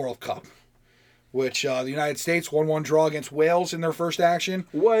than the World Cup. which the United States 1-1 draw against Wales in their first action.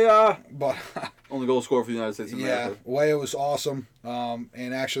 But Only goal scorer for the United States of yeah, America. Weah was awesome.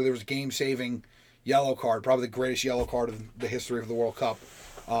 And actually, there was a game-saving yellow card, probably the greatest yellow card of the history of the World Cup.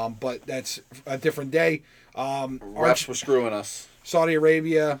 But that's a different day. Refs were screwing us. Saudi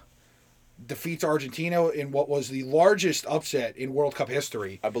Arabia defeats Argentina in what was the largest upset in World Cup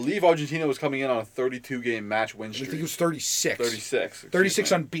history. I believe Argentina was coming in on a 32-game match win I streak. think it was 36. 36.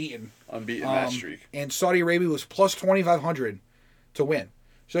 36 unbeaten. Unbeaten match streak. And Saudi Arabia was plus 2,500 to win.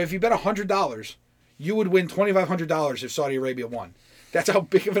 So if you bet $100, you would win $2,500 if Saudi Arabia won. That's how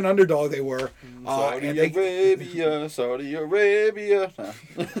big of an underdog they were. Saudi and Arabia, Saudi Arabia.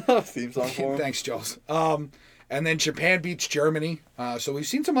 Theme song for 'em. Thanks, Jules. And then Japan beats Germany. So we've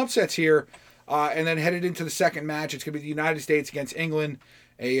seen some upsets here. And then headed into the second match, it's going to be the United States against England.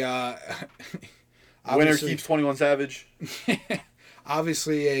 Winner Obviously- keeps 21 Savage.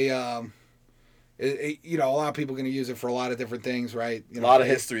 Obviously, a lot of people are going to use it for a lot of different things, right? A lot of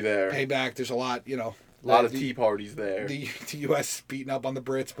history there. Payback. There's a lot, A lot of tea parties there. The U.S. beating up on the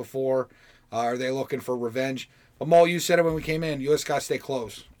Brits before. Are they looking for revenge? But Mo, you said it when we came in. U.S. got to stay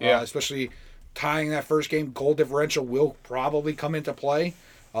close. Yeah. Especially tying that first game. Goal differential will probably come into play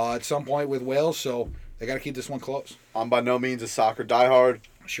at some point with Wales. So they got to keep this one close. I'm by no means a soccer diehard.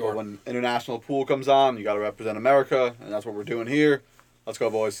 Sure. But when international pool comes on, you got to represent America, and that's what we're doing here. Let's go,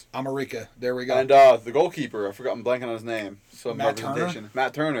 boys. America. There we go. And the goalkeeper, I forgot, I'm blanking on his name. Some Matt Turner? representation.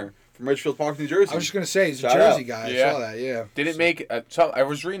 Matt Turner from Ridgefield Park, New Jersey. I was just going to say, he's a Shout Jersey out. guy. Yeah. I saw that, yeah. Didn't make. I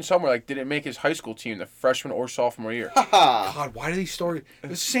was reading somewhere like didn't make his high school team the freshman or sophomore year. God, why did he start? It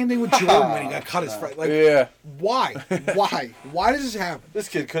was the same thing with Jordan when he got cut his like, Yeah. why? Why does this happen? This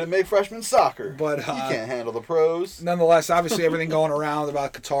kid couldn't make freshman soccer. But, you can't handle the pros. Nonetheless, obviously everything going around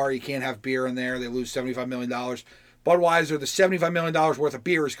about Qatar, you can't have beer in there. They lose $75 million. Budweiser, the $75 million worth of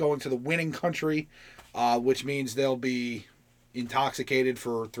beer is going to the winning country, which means they'll be intoxicated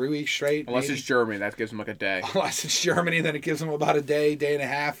for 3 weeks straight. Unless maybe. it's Germany, that gives them like a day. Unless it's Germany, then it gives them about a day and a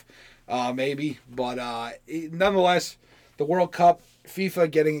half, maybe. But nonetheless, the World Cup, FIFA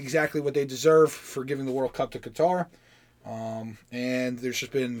getting exactly what they deserve for giving the World Cup to Qatar. And there's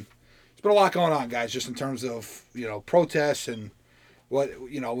been a lot going on, guys, just in terms of, protests and what,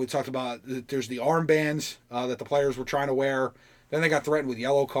 we talked about. There's the armbands that the players were trying to wear. Then they got threatened with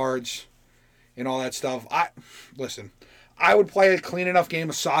yellow cards and all that stuff. Listen, I would play a clean enough game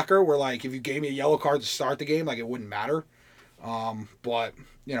of soccer where, like, if you gave me a yellow card to start the game, like, it wouldn't matter. But,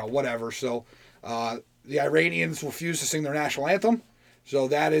 whatever. So, the Iranians refused to sing their national anthem. So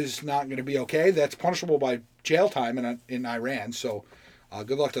that is not going to be okay. That's punishable by jail time in Iran. So,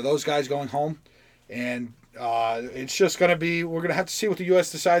 good luck to those guys going home. And it's just going to be, we're going to have to see what the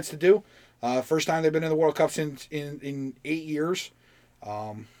U.S. decides to do. First time they've been in the World Cup since in 8 years,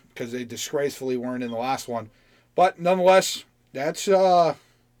 because they disgracefully weren't in the last one. But nonetheless, that's all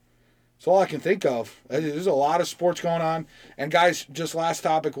I can think of. There's a lot of sports going on. And guys, just last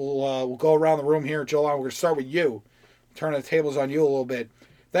topic, we'll go around the room here. Joel, we're going to start with you. Turn the tables on you a little bit.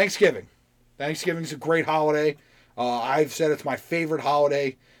 Thanksgiving. Thanksgiving's a great holiday. I've said it's my favorite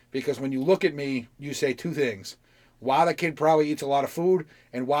holiday because when you look at me, you say two things. Wow, that kid probably eats a lot of food,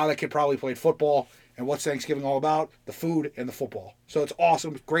 and wow, that kid probably played football. And what's Thanksgiving all about? The food and the football. So it's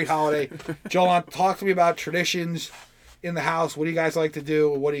awesome. Great holiday. Joel, talk to me about traditions in the house. What do you guys like to do?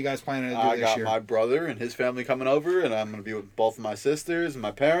 What are you guys planning to do I this got year? my brother and his family coming over, and I'm going to be with both of my sisters and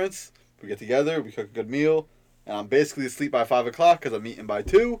my parents. We get together, we cook a good meal, and I'm basically asleep by 5 o'clock because I'm eating by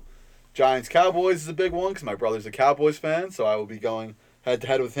 2. Giants-Cowboys is a big one because my brother's a Cowboys fan, so I will be going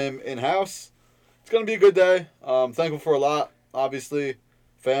head-to-head with him in-house. It's going to be a good day. I'm thankful for a lot, obviously.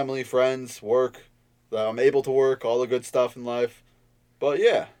 Family, friends, work, that I'm able to work, all the good stuff in life. But,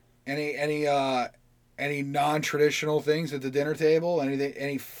 yeah. Any non-traditional things at the dinner table?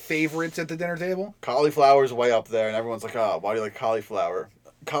 Any favorites at the dinner table? Cauliflower's way up there, and everyone's like, oh, why do you like cauliflower?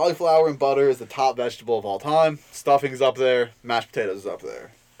 Cauliflower and butter is the top vegetable of all time. Stuffing's up there. Mashed potatoes is up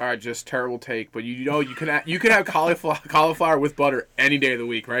there. All right, just terrible take, but you can have cauliflower with butter any day of the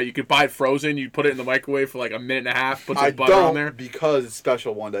week, right? You could buy it frozen, you put it in the microwave for like a minute and a half, put some butter on there. Because it's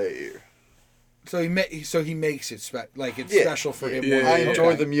special one day a year. So he makes it it's Yeah. special for him. Yeah, I enjoy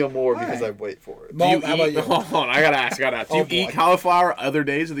Okay. the meal more because right. I wait for it. Mo, how about you? Hold on, I gotta ask. Do Oh, you eat boy. cauliflower other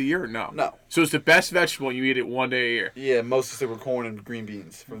days of the year or no? No. So it's the best vegetable and you eat it one day a year. Yeah, mostly with corn and green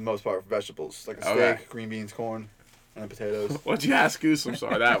beans for the most part for vegetables. Like a steak, Okay. green beans, corn, and then potatoes. What'd you ask, Goose? I'm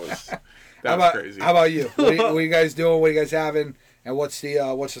sorry, that was How was about crazy. How about you? What are you guys doing? What are you guys having? And what's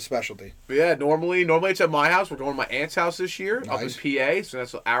the specialty? But yeah, normally it's at my house. We're going to my aunt's house this year up in Nice. PA, so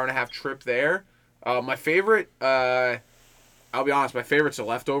that's an hour and a half trip there. My favorite, I'll be honest, my favorite's the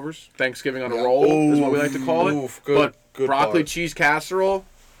leftovers. Thanksgiving on a Yeah. roll is what we like to call it. Oof, good, but good broccoli part. cheese casserole,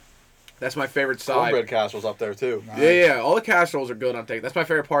 that's my favorite side. Cornbread casserole's up there too. Nice. Yeah, all the casseroles are good. I'm thinking that's my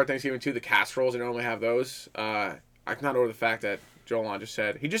favorite part of Thanksgiving too. The casseroles, I normally have those. I cannot over the fact that Jolan just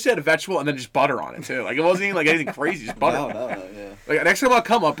said a vegetable and then just butter on it too. Like it wasn't even like anything crazy, just butter. No, yeah. Like next time I'll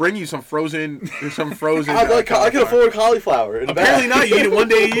come, I'll bring you some frozen. I I can cauliflower. afford cauliflower. In a Apparently bag. not. You eat it one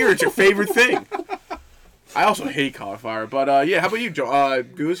day a year. It's your favorite thing. I also hate cauliflower, but yeah. How about you, Joe?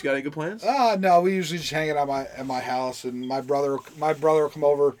 Goose, you got any good plans? No, we usually just hang it at my house, and my brother will come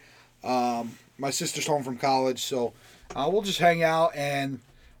over. My sister's home from college, so we'll just hang out. And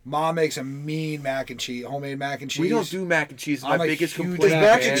Mom makes a mean homemade mac and cheese. We don't do mac and cheese. It's my I'm a biggest huge Is complaint.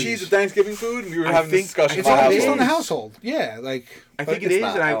 mac man. and cheese a Thanksgiving food? We were I having this think- discussion. It's in my all based on the household. household. Yeah, like I think But it it's is,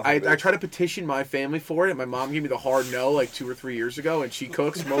 not. I don't and think it I is. try to petition my family for it, and my mom gave me the hard no like 2 or 3 years ago, and she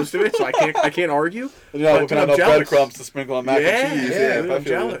cooks most of it, so I can't argue. You know, But, whipping dude, out I'm no jealous. breadcrumbs to sprinkle on mac Yeah, and cheese. yeah, dude, I I'm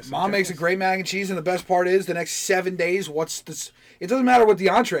feel you. jealous. Mom makes a great mac and cheese, and the best part is the next 7 days. What's this? It doesn't matter what the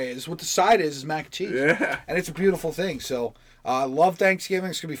entree is. What the side is mac and cheese. Yeah. And it's a beautiful thing. So, love Thanksgiving.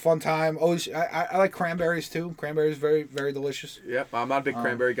 It's gonna be a fun time. Always, I like cranberries too. Cranberries very very delicious. Yep, I'm not a big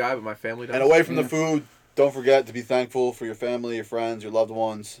cranberry guy, but my family does. And away from Yeah. the food, don't forget to be thankful for your family, your friends, your loved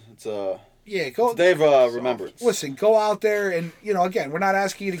ones. It's a Yeah, day of remembrance. Listen, go out there and again, we're not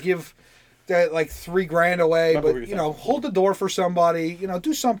asking you to give that like $3,000 away, Remember who but you're thankful hold the door for somebody.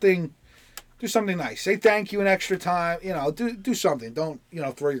 Do something. Do something nice. Say thank you an extra time. Do something. Don't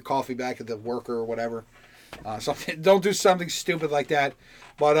throw your coffee back at the worker or whatever. Something. Don't do something stupid like that.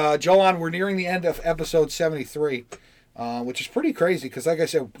 But Jolan, we're nearing the end of episode 73, which is pretty crazy because, like I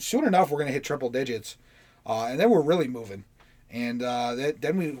said, soon enough we're gonna hit triple digits, and then we're really moving. And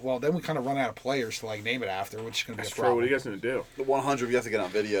then we kind of run out of players to like name it after, which is gonna be That's a true. problem. What are you guys gonna do? The 100 we have to get on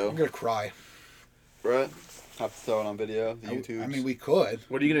video, I'm gonna cry. right? Have to throw it on video. The YouTube. I mean, we could.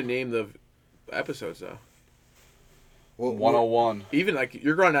 What are you gonna name the episodes though? Well, 101. Even like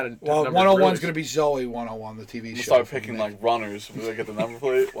you're running out of Well, numbers 101 really is going to be Zoe 101, the TV We'll show. start picking like runners. We'll get the number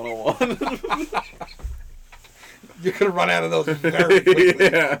plate. 101. You're going to run out of those very quickly.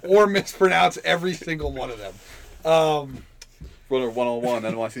 yeah. Or mispronounce every single one of them. Runner 101,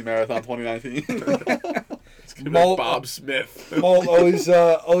 NYC Marathon 2019. It's gonna Mol- be Bob Smith. Well,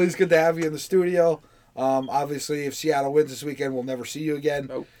 always good to have you in the studio. Obviously, if Seattle wins this weekend, we'll never see you again.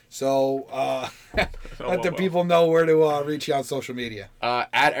 Nope. So let the people know where to reach you on social media.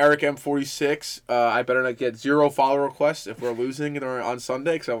 At Eric M46, I better not get 0 follow requests if we're losing on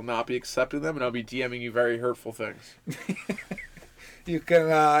Sunday, because I will not be accepting them, and I'll be DMing you very hurtful things. You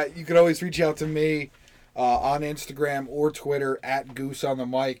can always reach out to me on Instagram or Twitter at Goose on the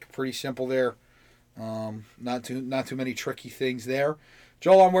Mic. Pretty simple there. Not too many tricky things there.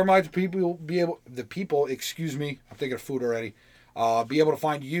 Joel, where might the people, excuse me, I'm thinking of food already, be able to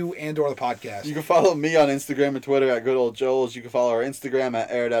find you and or the podcast? You can follow me on Instagram and Twitter at Good Old Joel's. You can follow our Instagram at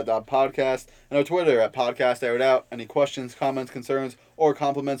airedout.podcast and our Twitter at podcast aired out. Any questions, comments, concerns, or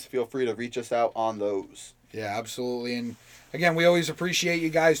compliments, feel free to reach us out on those. Yeah, absolutely. And again, we always appreciate you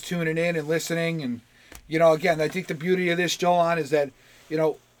guys tuning in and listening. And, again, I think the beauty of this, Jolan, is that,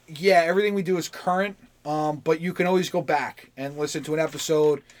 everything we do is current, but you can always go back and listen to an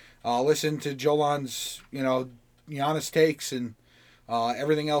episode, listen to Jolan's, honest takes and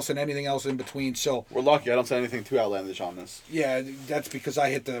everything else and anything else in between. So, We're lucky. I don't say anything too outlandish on this. yeah, that's because I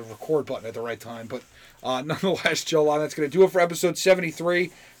hit the record button at the right time. But nonetheless, Jolan, that's going to do it for episode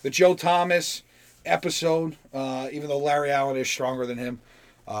 73, the Joe Thomas episode. Even though Larry Allen is stronger than him,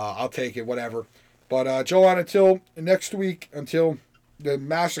 I'll take it, whatever. But Jolan, until next week, until the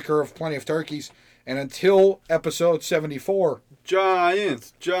massacre of plenty of turkeys, and until episode 74.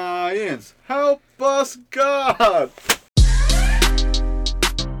 Giants, help us, God!